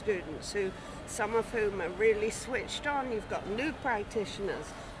year students, some of whom are really switched on. You've got new practitioners,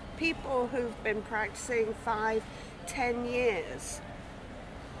 people who've been practicing 5, 10 years,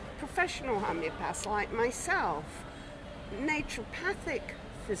 professional homeopaths like myself, naturopathic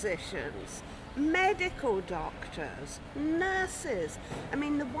physicians, medical doctors, nurses. I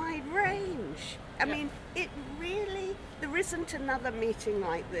mean, the wide range. I mean, there isn't another meeting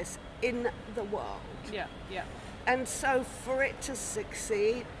like this in the world. Yeah, yeah. And so for it to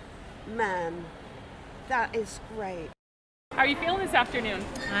succeed, man, that is great. How are you feeling this afternoon?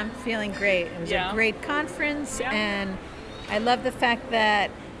 I'm feeling great. It was a great conference, and I love the fact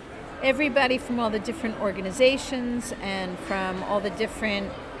that everybody from all the different organizations and from all the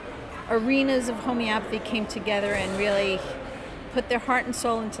different arenas of homeopathy came together and really put their heart and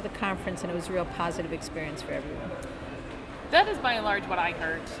soul into the conference, and it was a real positive experience for everyone. That is by and large what I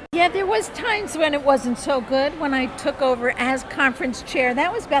heard. Yeah, there was times when it wasn't so good. When I took over as conference chair,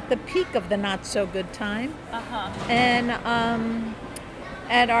 that was about the peak of the not so good time. And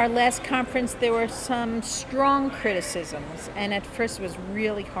at our last conference, there were some strong criticisms, and at first it was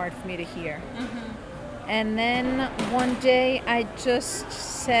really hard for me to hear. And then one day I just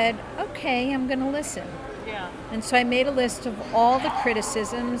said, okay, I'm going to listen. Yeah. And so I made a list of all the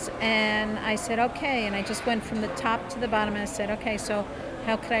criticisms, and I said, okay, and I just went from the top to the bottom, and I said, okay, so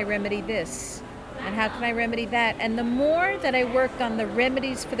how could I remedy this? And how can I remedy that? And the more that I worked on the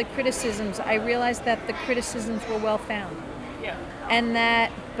remedies for the criticisms, I realized that the criticisms were well found. Yeah. And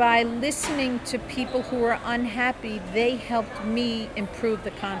that by listening to people who were unhappy, they helped me improve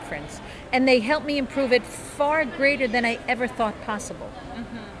the conference. And they helped me improve it far greater than I ever thought possible.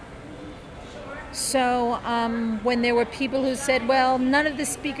 So when there were people who said, well, none of the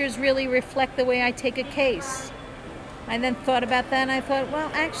speakers really reflect the way I take a case, I then thought about that, and I thought,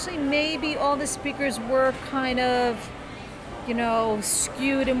 well, actually, maybe all the speakers were kind of,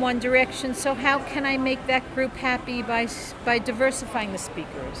 skewed in one direction. So how can I make that group happy by diversifying the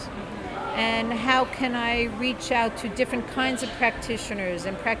speakers? And how can I reach out to different kinds of practitioners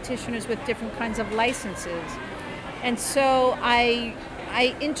and practitioners with different kinds of licenses? And so I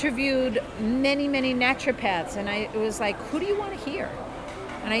interviewed many, many naturopaths, and it was like, who do you want to hear?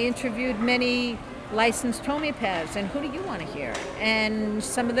 And I interviewed many licensed homeopaths, and who do you want to hear? And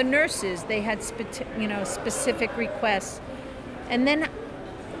some of the nurses, they had specific requests. And then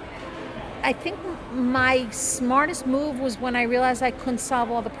I think my smartest move was when I realized I couldn't solve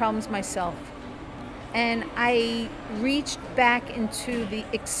all the problems myself. And I reached back into the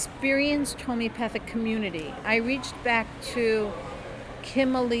experienced homeopathic community. I reached back to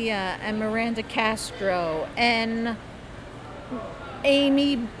Kim Aaliyah and Miranda Castro and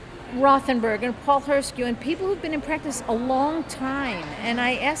Amy Rothenberg and Paul Herskew and people who've been in practice a long time. And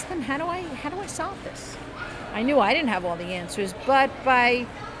I asked them, how do I solve this? I knew I didn't have all the answers, but by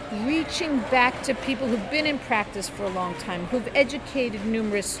reaching back to people who've been in practice for a long time, who've educated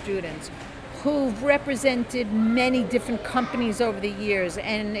numerous students, who've represented many different companies over the years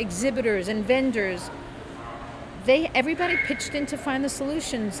and exhibitors and vendors, everybody pitched in to find the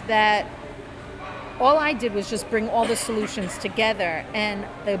solutions that all I did was just bring all the solutions together. And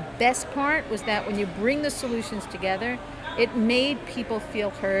the best part was that when you bring the solutions together, it made people feel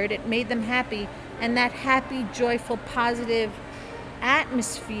heard, it made them happy, and that happy, joyful, positive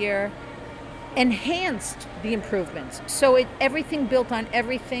atmosphere enhanced the improvements. So everything built on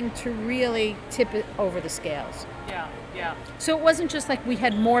everything to really tip it over the scales. Yeah, yeah. So it wasn't just like we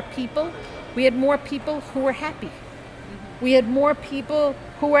had more people who were happy. Mm-hmm. We had more people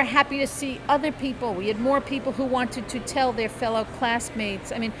who were happy to see other people. We had more people who wanted to tell their fellow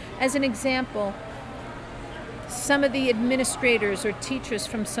classmates. I mean, as an example, some of the administrators or teachers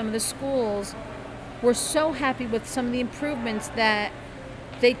from some of the schools were so happy with some of the improvements that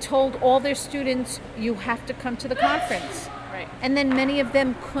they told all their students, you have to come to the conference. Right. And then many of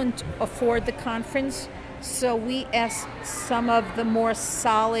them couldn't afford the conference, so we asked some of the more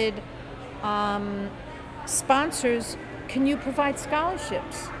solid sponsors, can you provide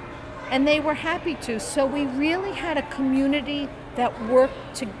scholarships? And they were happy to. So we really had a community that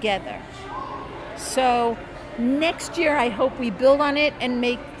worked together. So next year, I hope we build on it and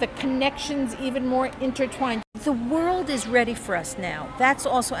make the connections even more intertwined. The world is ready for us now. That's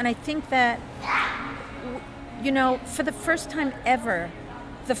also, and I think that, you know, for the first time ever,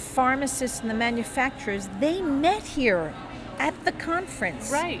 the pharmacists and the manufacturers, they met here at the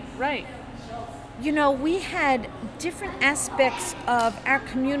conference. Right, right. You know, we had different aspects of our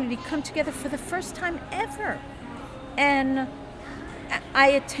community come together for the first time ever. And I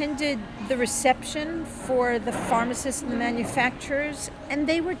attended the reception for the pharmacists and the manufacturers, and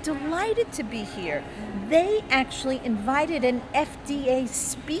they were delighted to be here. They actually invited an FDA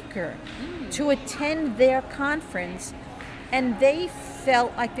speaker to attend their conference, and they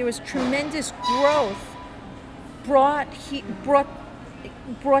felt like there was tremendous growth brought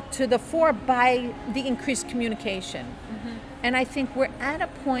to the fore by the increased communication. Mm-hmm. And I think we're at a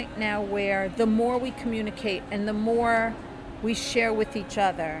point now where the more we communicate and the more we share with each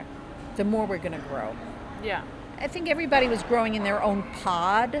other, the more we're going to grow. Yeah. I think everybody was growing in their own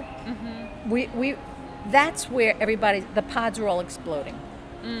pod. Mm-hmm. That's where the pods are all exploding.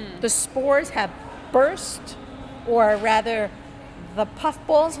 The spores have burst, or rather, the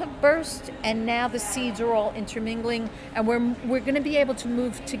puffballs have burst, and now the seeds are all intermingling, and we're going to be able to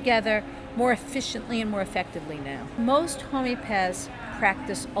move together more efficiently and more effectively now. Most homeopaths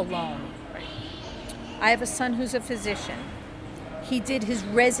practice alone. Right. I have a son who's a physician. He did his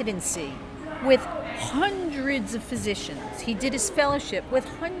residency with hundreds of physicians. He did his fellowship with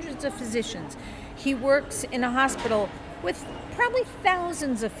hundreds of physicians. He works in a hospital with probably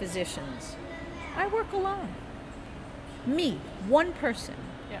thousands of physicians. I work alone. Me, one person.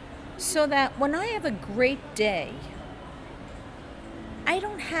 Yeah. So that when I have a great day, I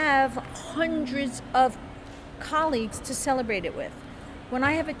don't have hundreds of colleagues to celebrate it with. When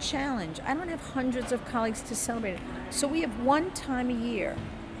I have a challenge, I don't have hundreds of colleagues to celebrate it. So we have one time a year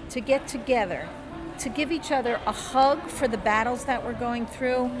to get together, to give each other a hug for the battles that we're going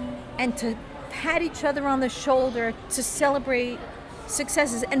through, and to pat each other on the shoulder to celebrate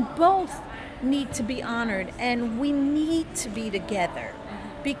successes. And both need to be honored, and we need to be together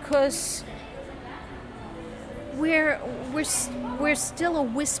because we're still a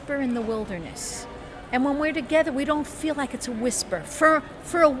whisper in the wilderness. And when we're together, we don't feel like it's a whisper. For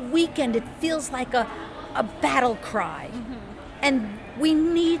a weekend, it feels like a battle cry. Mm-hmm. And we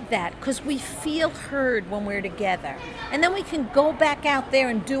need that because we feel heard when we're together. And then we can go back out there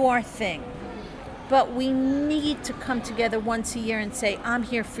and do our thing. But we need to come together once a year and say, I'm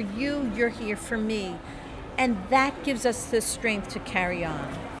here for you, you're here for me. And that gives us the strength to carry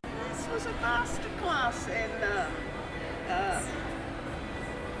on. This was a masterclass in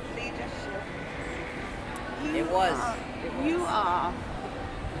leadership. You are.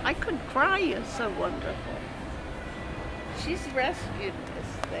 I could cry, you're so wonderful. She's rescued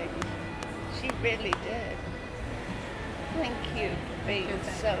this thing. She really did. Thank you for being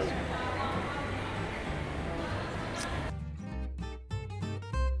so